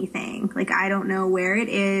anything. Like, I don't know where it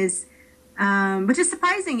is, which is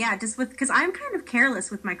surprising, yeah, because I'm kind of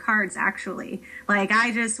careless with my cards, actually. Like,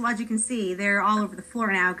 well, as you can see, they're all over the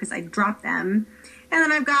floor now because I dropped them. And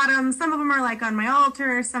then I've got them, some of them are like on my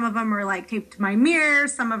altar, some of them are like taped to my mirror,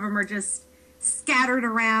 some of them are just scattered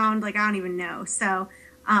around, like I don't even know. So,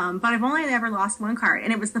 but I've only ever lost one card,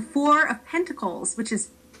 and it was the Four of Pentacles, which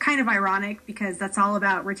is kind of ironic because that's all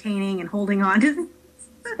about retaining and holding on to things.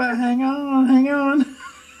 But hang on.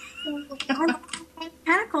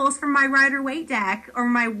 Pentacles from my Rider-Waite deck, or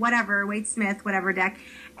my whatever, Waite-Smith, whatever deck.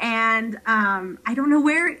 And I don't know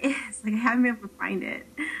where it is. Like, I haven't been able to find it.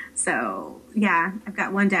 So, yeah, I've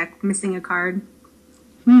got one deck missing a card.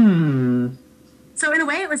 So, in a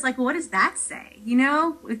way, it was like, well, what does that say? You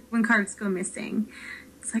know, when cards go missing.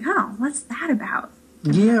 It's like, oh, what's that about?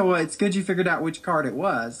 Yeah, well, it's good you figured out which card it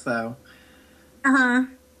was, so. Uh-huh.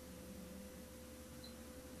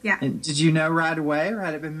 Yeah. And did you know right away, or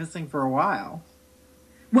had it been missing for a while?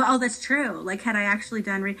 Well, oh, that's true. Like, had I actually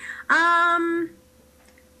done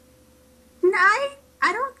no, I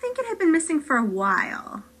don't think it had been missing for a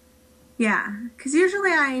while. Yeah, because usually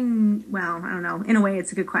well, I don't know. In a way,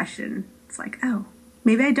 it's a good question. It's like, oh,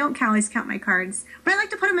 maybe I don't always count my cards. But I like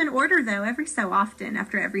to put them in order, though, every so often,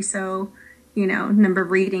 after every so, number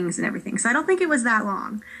of readings and everything. So I don't think it was that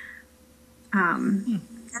long.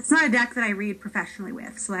 That's not a deck that I read professionally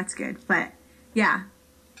with, so that's good. But, yeah,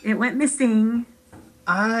 it went missing.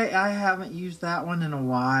 I haven't used that one in a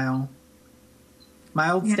while. My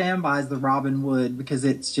old standby is the Robin Wood, because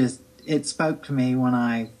it spoke to me when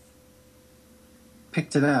I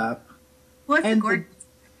picked it up. Well, and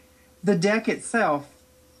the deck itself,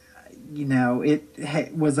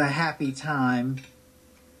 it was a happy time.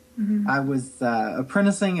 Mm-hmm. I was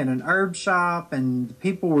apprenticing at an herb shop, and the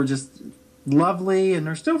people were just lovely, and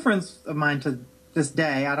they're still friends of mine to this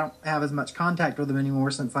day. I don't have as much contact with them anymore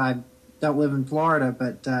since I don't live in Florida,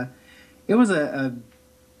 but it was a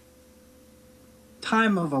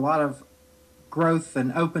time of a lot of growth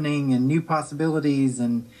and opening and new possibilities,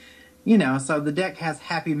 and so the deck has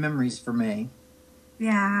happy memories for me.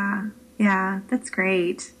 Yeah, that's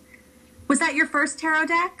great. Was that your first tarot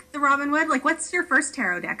deck, the Robin Wood? Like, what's your first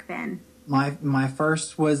tarot deck been? My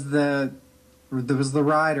first was the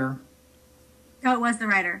Rider. Oh, it was the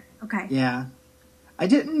Rider. Okay. Yeah.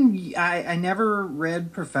 I never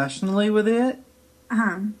read professionally with it.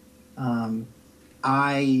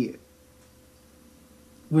 I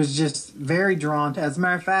was just very drawn to, as a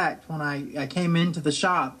matter of fact, when I came into the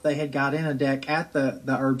shop, they had got in a deck at the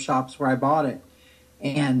herb shops where I bought it.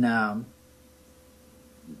 And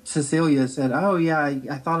Cecilia said, oh yeah,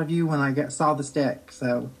 I thought of you when I saw this deck.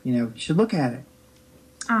 So, you should look at it.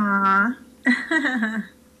 Aww.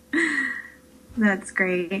 That's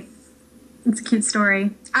great. It's a cute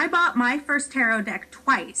story. I bought my first tarot deck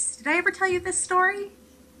twice. Did I ever tell you this story?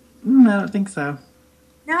 I don't think so.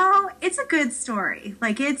 No, it's a good story.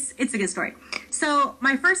 Like, it's a good story. So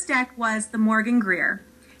my first deck was the Morgan Greer,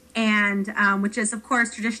 and which is, of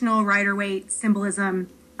course, traditional Rider-Waite symbolism.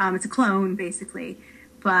 It's a clone, basically.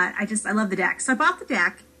 But I love the deck. So I bought the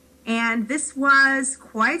deck, and this was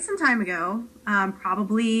quite some time ago,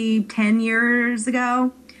 probably 10 years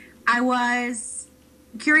ago. I was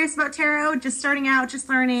curious about tarot, just starting out, just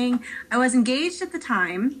learning. I was engaged at the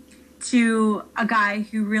time to a guy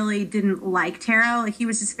who really didn't like tarot. Like, he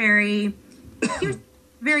was very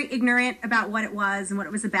ignorant about what it was and what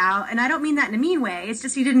it was about. And I don't mean that in a mean way. It's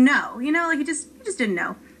just he didn't know, like he just didn't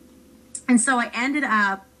know. And so I ended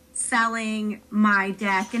up selling my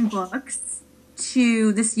deck and books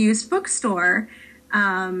to this used bookstore.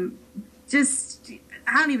 I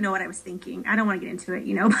don't even know what I was thinking. I don't want to get into it,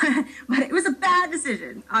 but it was a bad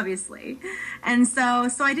decision, obviously. And so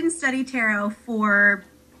I didn't study tarot for,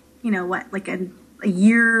 like a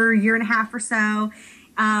year and a half or so.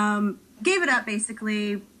 Gave it up,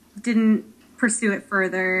 basically. Didn't pursue it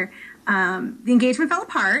further. The engagement fell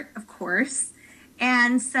apart, of course.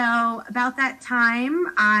 And so about that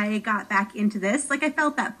time, I got back into this. Like, I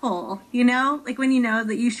felt that pull, like when you know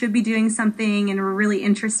that you should be doing something and were really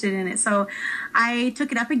interested in it. So I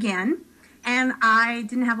took it up again, and I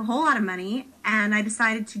didn't have a whole lot of money, and I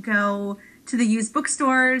decided to go to the used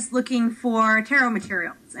bookstores looking for tarot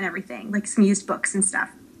materials and everything, like some used books and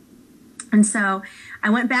stuff. And so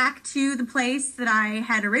I went back to the place that I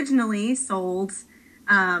had originally sold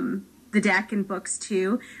the deck and books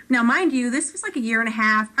to. Now, mind you, this was like a year and a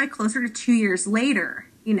half, probably closer to 2 years later,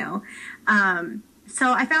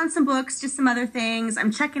 So I found some books, just some other things.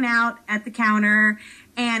 I'm checking out at the counter,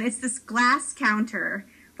 and it's this glass counter,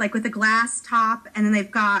 like with a glass top, and then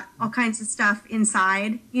they've got all kinds of stuff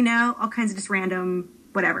inside, all kinds of just random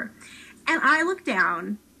whatever. And I look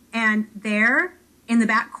down, and there in the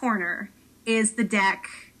back corner is the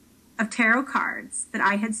deck of tarot cards that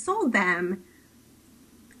I had sold them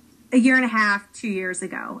a year and a half, 2 years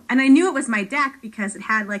ago. And I knew it was my deck because it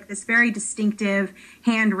had like this very distinctive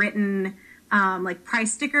handwritten like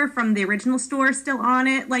price sticker from the original store still on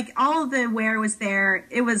it. Like all of the wear was there.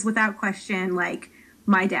 It was without question like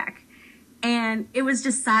my deck. And it was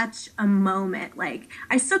just such a moment. Like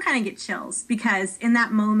I still kind of get chills because in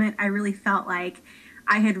that moment I really felt like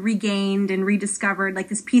I had regained and rediscovered like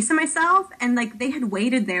this piece of myself, and like they had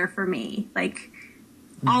waited there for me. Like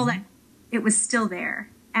all that, it was still there.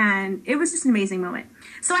 And it was just an amazing moment.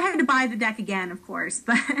 So I had to buy the deck again, of course.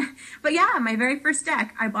 But yeah, my very first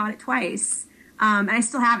deck, I bought it twice. And I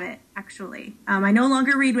still have it, actually. I no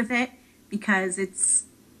longer read with it because it's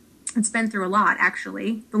been through a lot,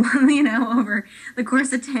 actually, you know, over the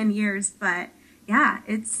course of 10 years. But yeah,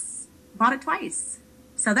 bought it twice.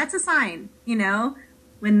 So that's a sign, you know,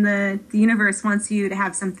 when the universe wants you to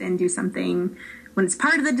have something, do something. When it's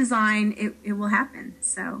part of the design, it will happen.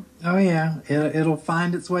 So. Oh yeah, it'll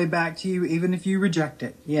find its way back to you even if you reject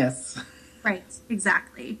it. Yes. Right.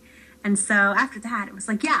 Exactly. And so after that, it was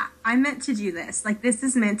like, yeah, I'm meant to do this. Like this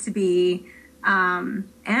is meant to be, and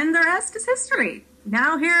the rest is history.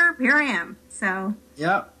 Now here I am. So.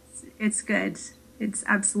 Yep. It's good. It's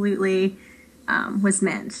absolutely was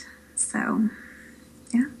meant. So.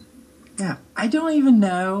 Yeah. Yeah. I don't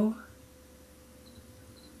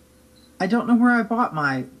know where I bought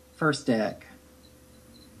my first deck.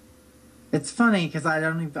 It's funny because I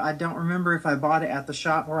don't remember if I bought it at the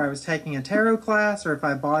shop where I was taking a tarot class or if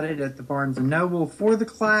I bought it at the Barnes & Noble for the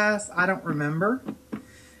class. I don't remember.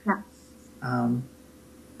 Yeah.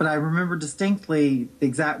 But I remember distinctly the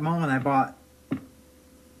exact moment I bought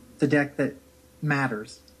the deck that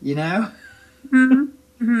matters, you know? Mm-hmm.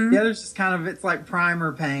 Mm-hmm. The other's just kind of, it's like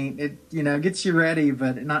primer paint. It, you know, gets you ready,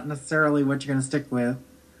 but not necessarily what you're going to stick with.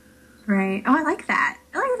 Right. Oh, I like that.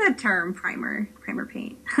 I like that term, primer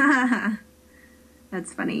paint.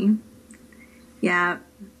 That's funny. Yeah.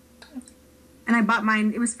 And I bought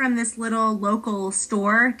mine. It was from this little local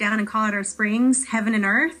store down in Colorado Springs, Heaven and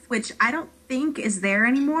Earth, which I don't think is there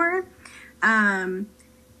anymore.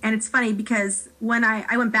 And it's funny because when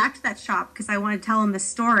I went back to that shop because I wanted to tell him the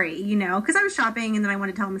story, you know, because I was shopping and then I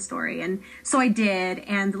wanted to tell him the story. And so I did.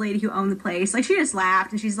 And the lady who owned the place, like, she just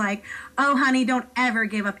laughed and she's like, "Oh, honey, don't ever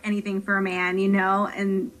give up anything for a man," you know.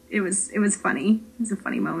 And it was funny. It was a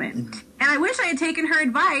funny moment. And I wish I had taken her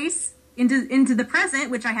advice into the present,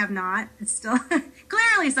 which I have not. It's still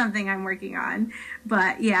clearly something I'm working on.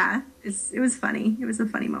 But yeah, it was funny. It was a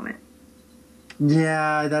funny moment.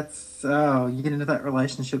 Yeah, you get into that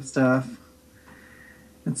relationship stuff.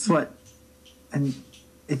 It's what, and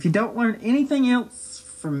if you don't learn anything else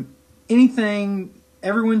from anything,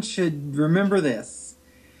 everyone should remember this.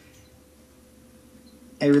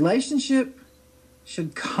 A relationship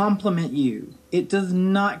should complement you. It does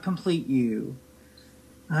not complete you.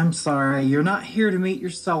 I'm sorry, you're not here to meet your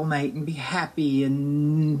soulmate and be happy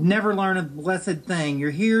and never learn a blessed thing. You're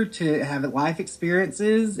here to have life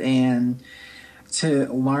experiences and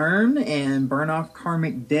to learn and burn off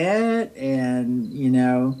karmic debt and, you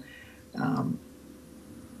know,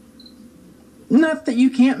 not that you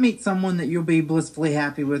can't meet someone that you'll be blissfully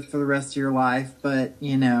happy with for the rest of your life, but,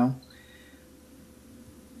 you know,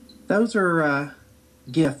 those are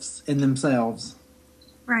gifts in themselves.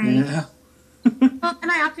 Right. You know? Well,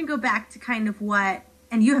 and I often go back to kind of what,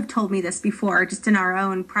 and you have told me this before, just in our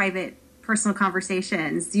own private, personal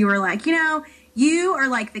conversations. You were like, you know, you are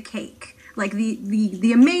like the cake. Like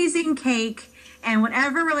the amazing cake, and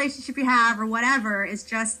whatever relationship you have or whatever is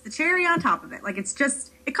just the cherry on top of it. Like it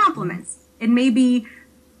complements. It maybe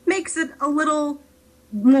makes it a little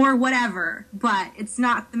more whatever, but it's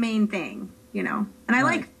not the main thing, you know. And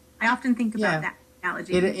I often think about that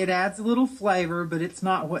analogy. It adds a little flavor, but it's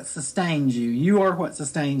not what sustains you. You are what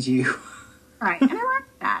sustains you. Right, and I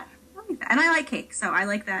like that. And I like cake, so I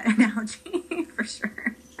like that analogy for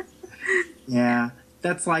sure. Yeah.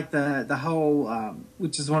 That's like the whole,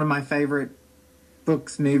 which is one of my favorite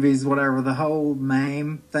books, movies, whatever, the whole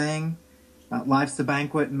MAME thing. Life's a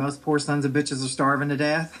banquet and most poor sons of bitches are starving to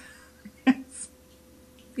death.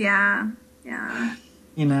 Yeah.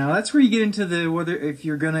 You know, that's where you get into whether if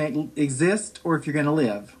you're going to exist or if you're going to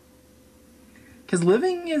live. Because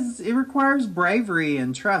living it requires bravery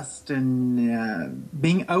and trust and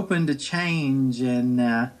being open to change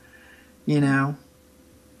and, you know.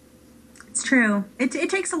 It's true. It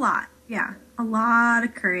takes a lot. Yeah. A lot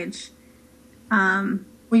of courage. Well,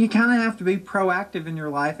 you kind of have to be proactive in your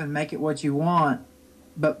life and make it what you want.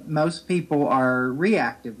 But most people are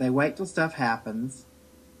reactive. They wait till stuff happens.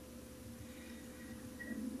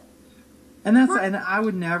 And I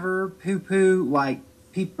would never poo-poo like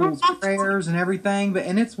people's prayers and everything.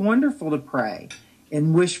 And it's wonderful to pray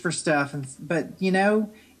and wish for stuff. But, you know,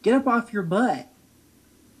 get up off your butt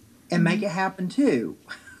and make it happen too.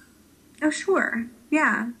 Oh, sure.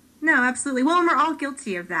 Yeah. No, absolutely. Well, and we're all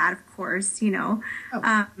guilty of that, of course, you know.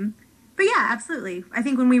 Oh. But yeah, absolutely. I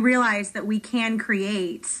think when we realize that we can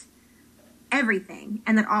create everything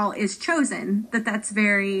and that all is chosen, then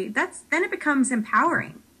it becomes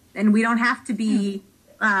empowering. And we don't have to be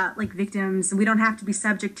like victims, and we don't have to be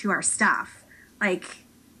subject to our stuff. Like,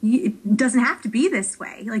 it doesn't have to be this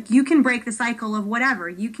way. Like, you can break the cycle of whatever.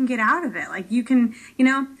 You can get out of it. Like, you can, you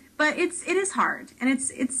know, but it is hard. And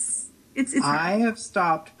it's hard. I have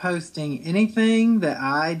stopped posting anything that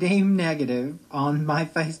I deem negative on my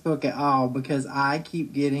Facebook at all because I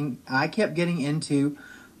kept getting into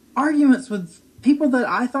arguments with people that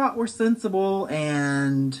I thought were sensible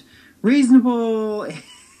and reasonable.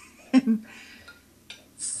 And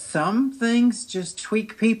some things just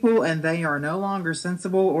tweak people and they are no longer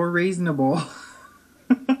sensible or reasonable.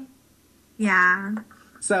 Yeah.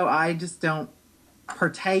 So I just don't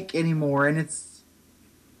partake anymore. And it's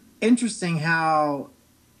interesting how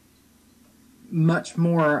much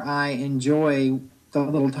more I enjoy the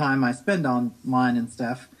little time I spend online and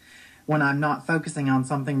stuff when I'm not focusing on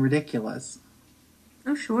something ridiculous.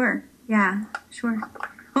 Oh, sure. Yeah, sure.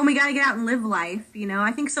 Well, we got to get out and live life, you know.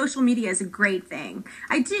 I think social media is a great thing.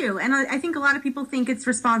 I do. And I think a lot of people think it's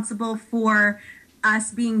responsible for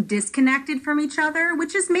us being disconnected from each other,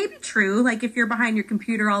 which is maybe true. Like, if you're behind your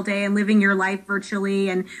computer all day and living your life virtually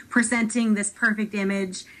and presenting this perfect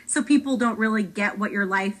image, so people don't really get what your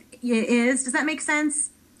life is. Does that make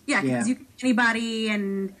sense? Yeah, because you can anybody,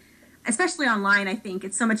 and especially online, I think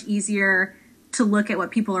it's so much easier to look at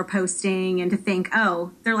what people are posting and to think,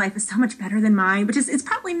 oh, their life is so much better than mine, which is, it's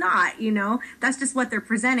probably not, you know. That's just what they're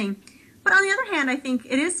presenting. But on the other hand, I think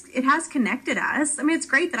it has connected us. I mean, it's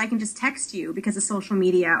great that I can just text you because of social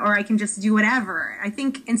media, or I can just do whatever. I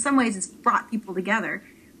think in some ways it's brought people together.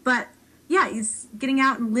 But yeah, it's getting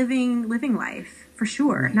out and living life for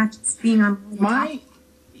sure, not just being on. My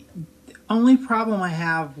only problem I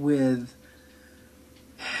have with,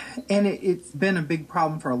 and it's been a big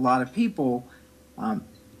problem for a lot of people,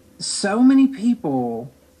 so many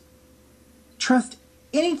people trust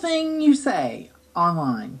anything you say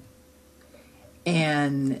online.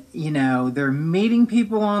 And, you know, they're meeting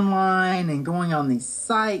people online and going on these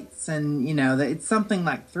sites, and, you know, it's something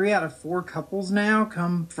like 3 out of 4 couples now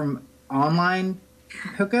come from online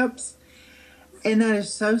hookups. And that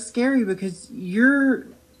is so scary because you're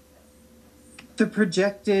the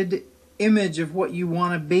projected image of what you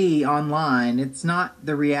want to be online. It's not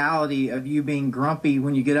the reality of you being grumpy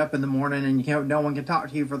when you get up in the morning and no one can talk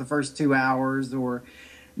to you for the first 2 hours, or,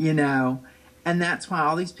 you know. And that's why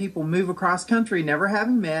all these people move across country, never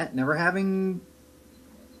having met, never having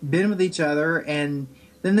been with each other, and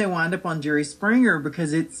then they wind up on Jerry Springer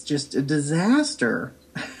because it's just a disaster.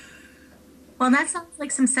 Well, that sounds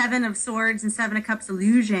like some 7 of Swords and 7 of Cups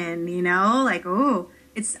illusion, you know? Like, oh,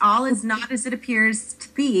 it's all is not as it appears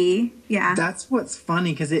to be. Yeah. That's what's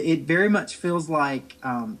funny, because it very much feels like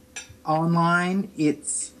online,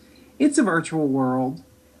 it's a virtual world,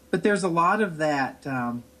 but there's a lot of that.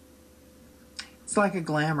 It's like a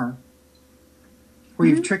glamour where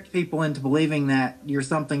you've tricked people into believing that you're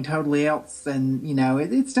something totally else. And, you know,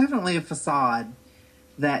 it's definitely a facade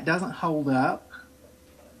that doesn't hold up.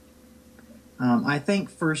 I think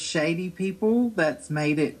for shady people, that's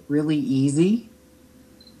made it really easy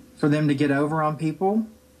for them to get over on people.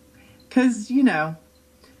 Because, you know,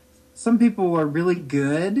 some people are really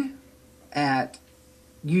good at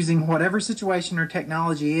using whatever situation or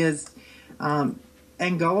technology is.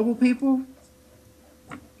 And gullible people,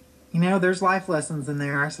 you know, there's life lessons in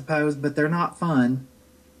there, I suppose, but they're not fun.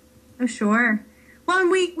 Oh, sure. Well, and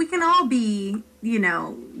we can all be, you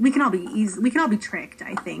know, we can all be tricked,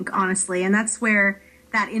 I think, honestly. And that's where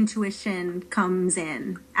that intuition comes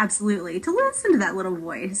in. Absolutely. To listen to that little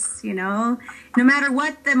voice, you know, no matter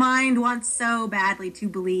what the mind wants so badly to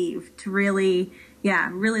believe, to really,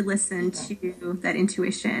 really listen to that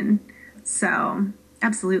intuition. So,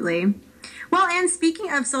 absolutely. Well, and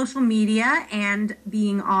speaking of social media and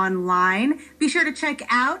being online, be sure to check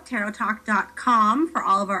out tarottalk.com for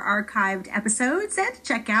all of our archived episodes and to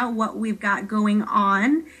check out what we've got going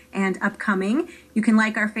on and upcoming. You can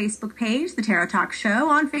like our Facebook page, The Tarot Talk Show,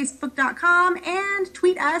 on facebook.com, and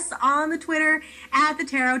tweet us on the Twitter at The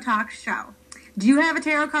Tarot Talk Show. Do you have a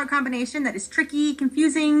tarot card combination that is tricky,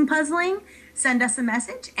 confusing, puzzling? Send us a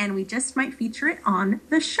message and we just might feature it on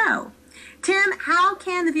the show. Tim, how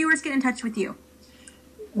can the viewers get in touch with you?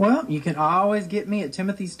 Well, you can always get me at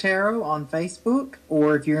Timothy's Tarot on Facebook,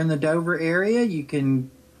 or if you're in the Dover area, you can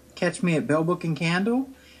catch me at Bell Book and Candle,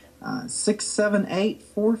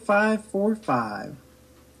 678-4545.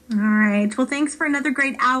 All right. Well, thanks for another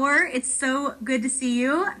great hour. It's so good to see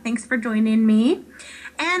you. Thanks for joining me.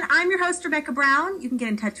 And I'm your host, Rebecca Brown. You can get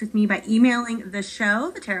in touch with me by emailing the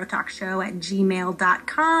show, the Tarot Talk Show at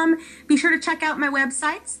gmail.com. Be sure to check out my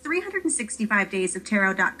websites,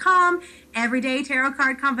 365daysoftarot.com,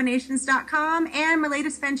 everydaytarotcardcombinations.com, and my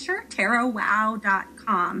latest venture,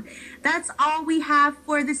 tarotwow.com. That's all we have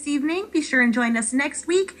for this evening. Be sure and join us next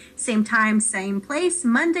week, same time, same place,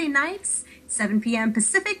 Monday nights, 7 p.m.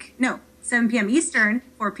 Pacific. No, 7 p.m. Eastern,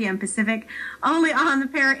 4 p.m. Pacific, only on the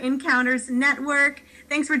ParaEncounters Network.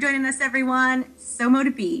 Thanks for joining us, everyone. So mote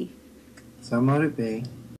it be. So mote it be.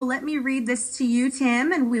 Let me read this to you,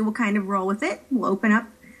 Tim, and we will kind of roll with it. We'll open up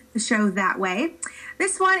the show that way.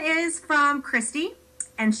 This one is from Christy,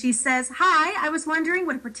 and she says, "Hi, I was wondering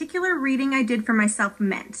what a particular reading I did for myself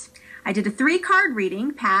meant. I did a 3-card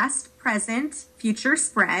reading, past, present, future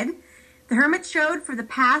spread. The Hermit showed for the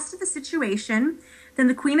past of the situation, then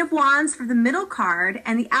the Queen of Wands for the middle card,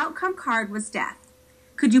 and the outcome card was death.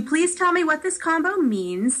 Could you please tell me what this combo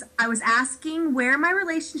means? I was asking where my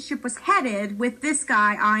relationship was headed with this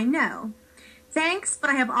guy I know. Thanks,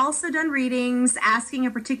 but I have also done readings asking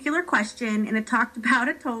a particular question, and it talked about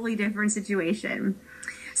a totally different situation."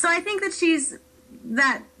 So I think that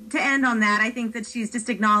to end on that, I think that she's just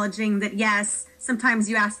acknowledging that, yes, sometimes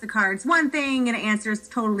you ask the cards one thing and it answers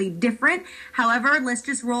totally different. However, let's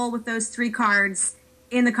just roll with those 3 cards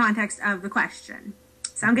in the context of the question.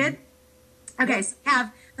 Sound good? Okay, so we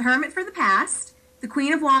have the Hermit for the past, the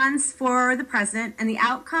Queen of Wands for the present, and the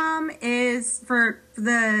outcome is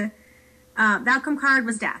the outcome card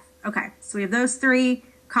was death. Okay, so we have those 3.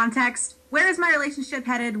 Context: where is my relationship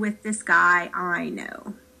headed with this guy I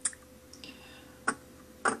know?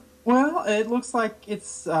 Well, it looks like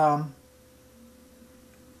it's a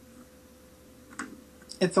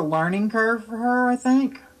learning curve for her, I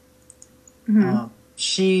think. Mm-hmm.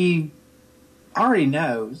 She already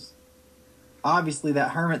knows. Obviously,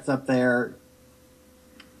 that Hermit's up there,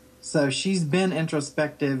 so she's been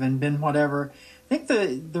introspective and been whatever. I think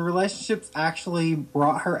the relationships actually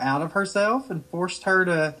brought her out of herself and forced her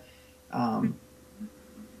to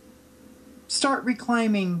start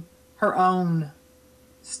reclaiming her own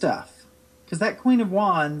stuff. Because that Queen of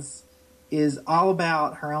Wands is all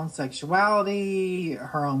about her own sexuality,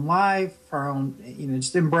 her own life, her own,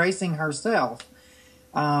 just embracing herself.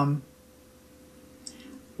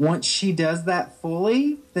 Once she does that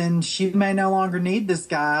fully, then she may no longer need this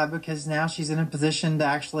guy, because now she's in a position to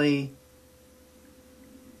actually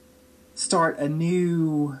start a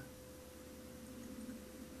new,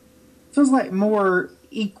 feels like more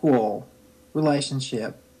equal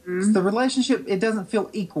relationship. Mm-hmm. So the relationship, it doesn't feel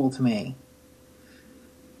equal to me.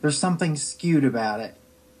 There's something skewed about it.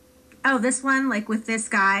 Oh, this one, like with this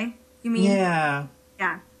guy, you mean? Yeah.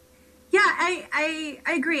 Yeah. Yeah, I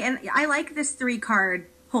agree. And I like this 3-card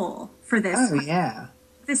pull for this. Oh, yeah.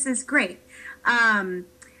 This is great. There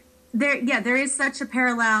is such a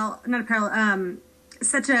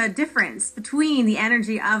such a difference between the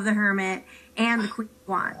energy of the Hermit and the Queen of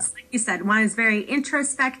Wands. Like you said, one is very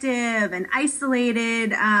introspective and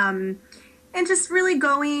isolated, and just really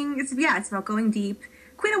it's about going deep.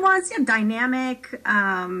 Queen of Wands, dynamic,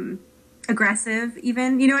 aggressive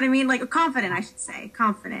even, you know what I mean? Like confident, I should say.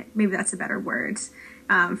 Confident. Maybe that's a better word,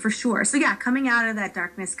 for sure. So coming out of that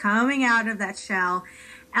darkness, coming out of that shell.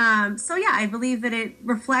 I believe that it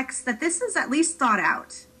reflects that this is at least thought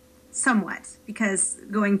out somewhat, because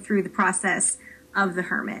going through the process of the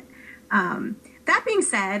Hermit. That being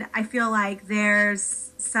said, I feel like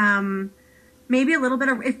there's maybe a little bit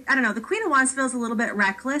of, I don't know, the Queen of Wands feels a little bit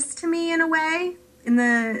reckless to me in a way, in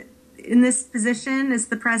this position as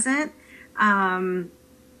the present.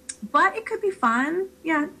 But it could be fun.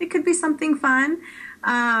 Yeah, it could be something fun.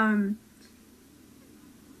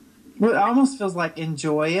 Well, it almost feels like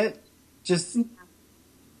enjoy it. Just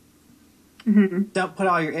don't put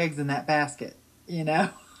all your eggs in that basket,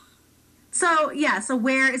 So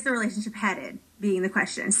where is the relationship headed, being the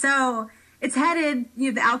question. So it's headed,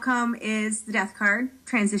 the outcome is the Death card,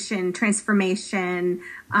 transition, transformation,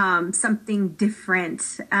 something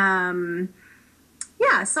different. I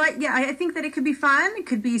think that it could be fun. It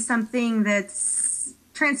could be something that's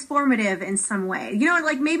transformative in some way.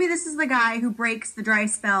 Like maybe this is the guy who breaks the dry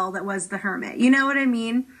spell that was the Hermit. You know what I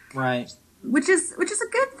mean? Right. Which is a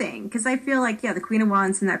good thing, because I feel like, the Queen of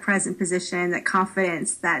Wands in that present position, that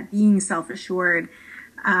confidence, that being self-assured,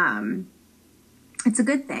 it's a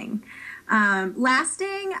good thing.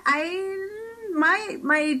 Lasting,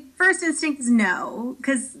 my first instinct is no,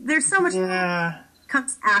 because there's so much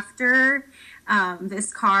comes after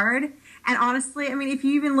this card. And honestly, I mean, if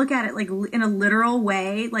you even look at it like in a literal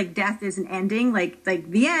way, like death is an ending, like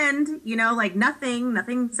the end, you know, like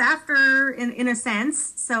nothing's after in a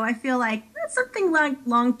sense. So I feel like that's something like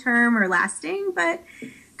long term or lasting, but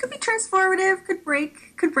could be transformative, could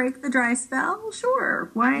break the dry spell. Sure,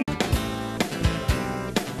 why?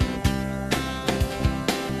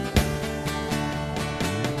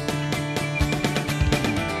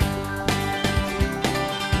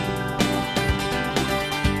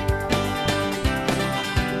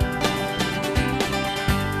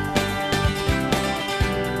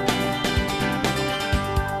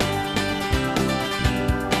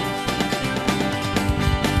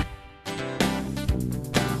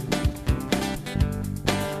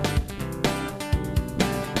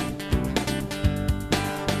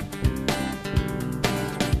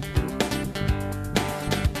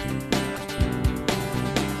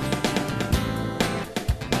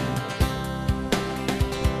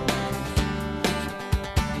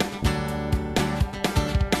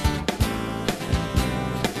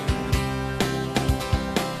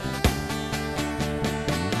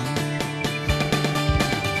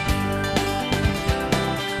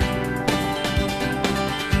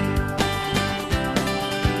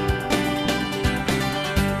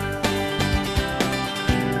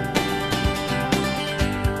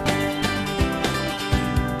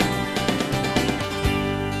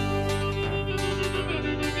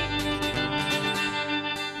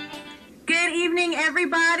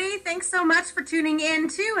 Everybody, thanks so much for tuning in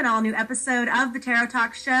to an all-new episode of the Tarot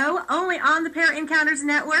Talk Show, only on the ParaEncounters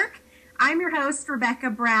Network. I'm your host, Rebecca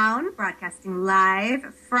Brown, broadcasting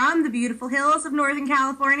live from the beautiful hills of Northern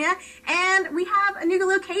California, and we have a new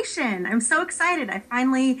location. I'm so excited. I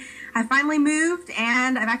finally moved,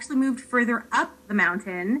 and I've actually moved further up the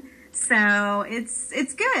mountain, so it's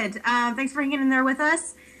good. Thanks for hanging in there with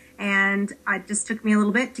us. And it just took me a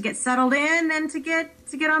little bit to get settled in and to get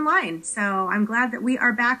online. So I'm glad that we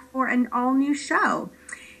are back for an all-new show.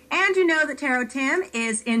 And you know that Tarot Tim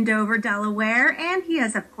is in Dover, Delaware, and he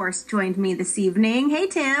has, of course, joined me this evening. Hey,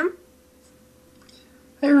 Tim.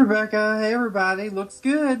 Hey, Rebecca. Hey, everybody. Looks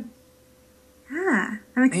good. Yeah,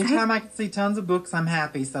 I'm excited. Anytime I can see tons of books, I'm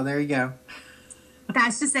happy. So there you go.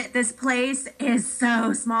 That's just it. This place is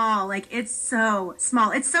so small. Like, it's so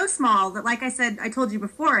small. It's so small that, like I said, I told you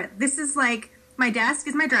before, this is like, my desk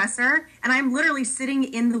is my dresser, and I'm literally sitting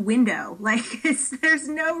in the window. Like, there's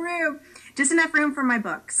no room. Just enough room for my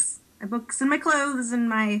books. My books and my clothes and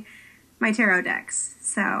my tarot decks.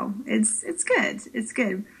 So, it's good. It's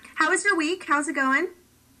good. How was your week? How's it going?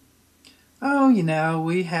 Oh, you know,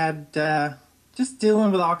 we had just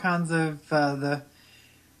dealing with all kinds of the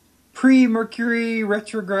pre-Mercury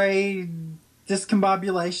retrograde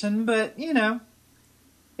discombobulation, but, you know,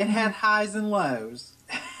 it had highs and lows.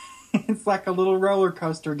 It's like a little roller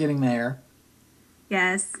coaster getting there.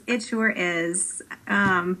 Yes, it sure is.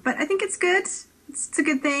 But I think it's good. It's a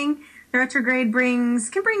good thing. The retrograde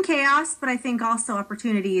can bring chaos, but I think also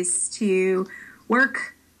opportunities to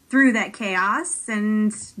work through that chaos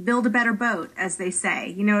and build a better boat, as they say.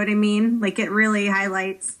 You know what I mean? Like, it really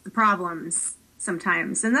highlights the problems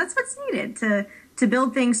sometimes, and that's what's needed to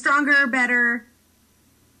build things stronger, better.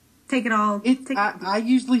 Take it all. I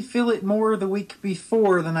usually feel it more the week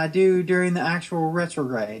before than I do during the actual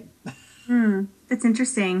retrograde. That's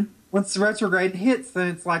interesting. Once the retrograde hits, then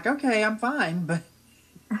it's like, okay, I'm fine, but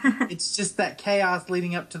it's just that chaos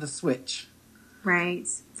leading up to the switch. Right.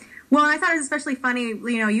 Well, I thought it was especially funny,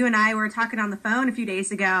 you know, you and I were talking on the phone a few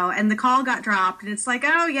days ago, and the call got dropped, and it's like,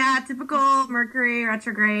 oh yeah, typical Mercury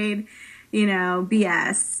retrograde, you know,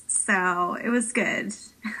 BS. So it was good.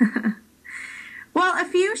 Well, a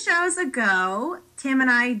few shows ago, Tim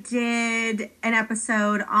and I did an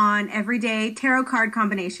episode on everyday tarot card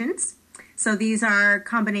combinations. So these are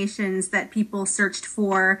combinations that people searched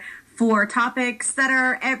for topics that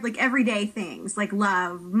are like everyday things, like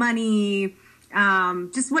love, money,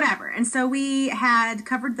 just whatever. And so we had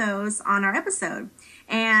covered those on our episode.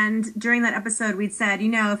 And during that episode, we'd said, you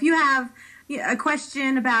know, if you have a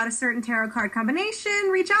question about a certain tarot card combination,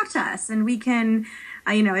 reach out to us, and we can,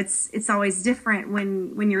 you know, it's always different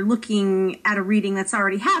when you're looking at a reading that's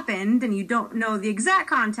already happened and you don't know the exact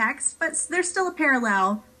context, but there's still a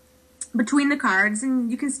parallel between the cards,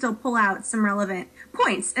 and you can still pull out some relevant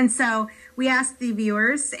points. And so we asked the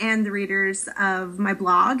viewers and the readers of my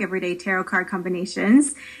blog, Everyday Tarot Card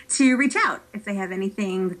Combinations, to reach out if they have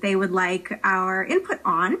anything that they would like our input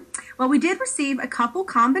on. Well, we did receive a couple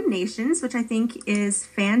combinations, which I think is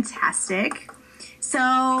fantastic.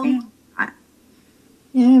 So yeah,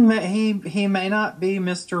 he may not be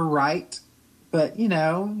Mr. Right, but, you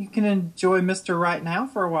know, you can enjoy Mr. Right now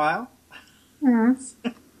for a while.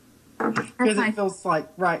 Because it feels like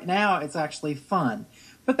right now it's actually fun.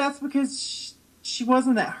 But that's because she was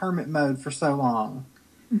in that hermit mode for so long.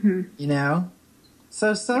 Mm-hmm. You know?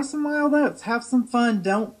 So sow some wild oats. Have some fun.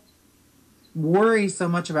 Don't worry so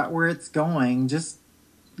much about where it's going. Just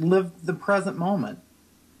live the present moment.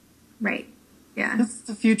 Right. Yeah. Because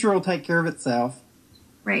the future will take care of itself.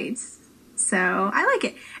 Right. So I like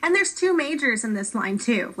it. And there's 2 majors in this line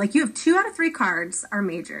too. Like you have 2 out of 3 cards are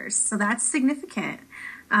majors. So that's significant.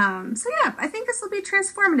 So yeah, I think this will be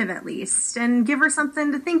transformative at least and give her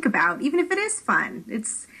something to think about, even if it is fun.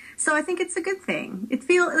 So I think it's a good thing. It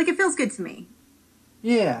feels good to me.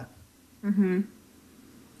 Yeah. Mm-hmm.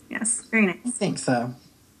 Yes. Very nice. I think so.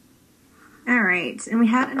 All right. And we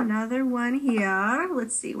have another one here.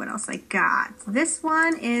 Let's see what else I got. This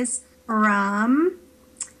one is from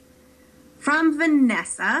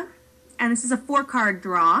Vanessa, and this is a 4-card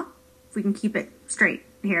draw. If we can keep it straight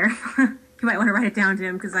here, you might want to write it down,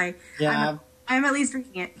 Jim, because I'm at least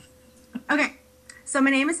reading it. Okay, so my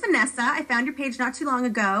name is Vanessa. I found your page not too long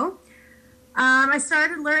ago. I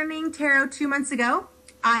started learning tarot 2 months ago.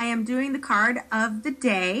 I am doing the card of the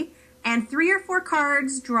day, and 3 or 4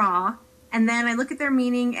 cards draw, and then I look at their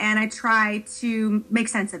meaning and I try to make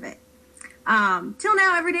sense of it. Till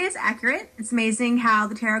now, every day is accurate. It's amazing how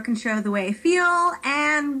the tarot can show the way I feel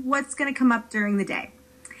and what's going to come up during the day.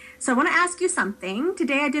 So I want to ask you something.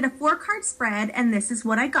 Today I did a 4-card spread, and this is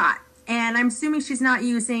what I got. And I'm assuming she's not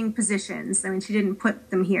using positions. I mean, she didn't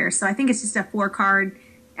put them here. So I think it's just a 4-card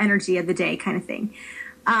energy of the day kind of thing.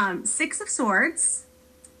 6 of Swords,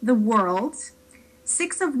 the World,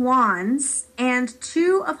 6 of Wands, and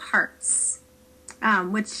 2 of Hearts,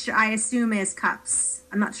 which I assume is Cups.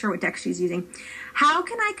 I'm not sure what deck she's using. How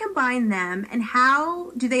can I combine them, and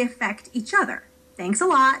how do they affect each other? Thanks a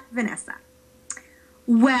lot, Vanessa.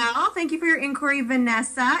 Well, thank you for your inquiry,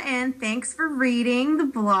 Vanessa, and thanks for reading the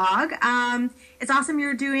blog. It's awesome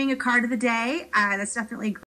you're doing a card of the day. That's definitely great.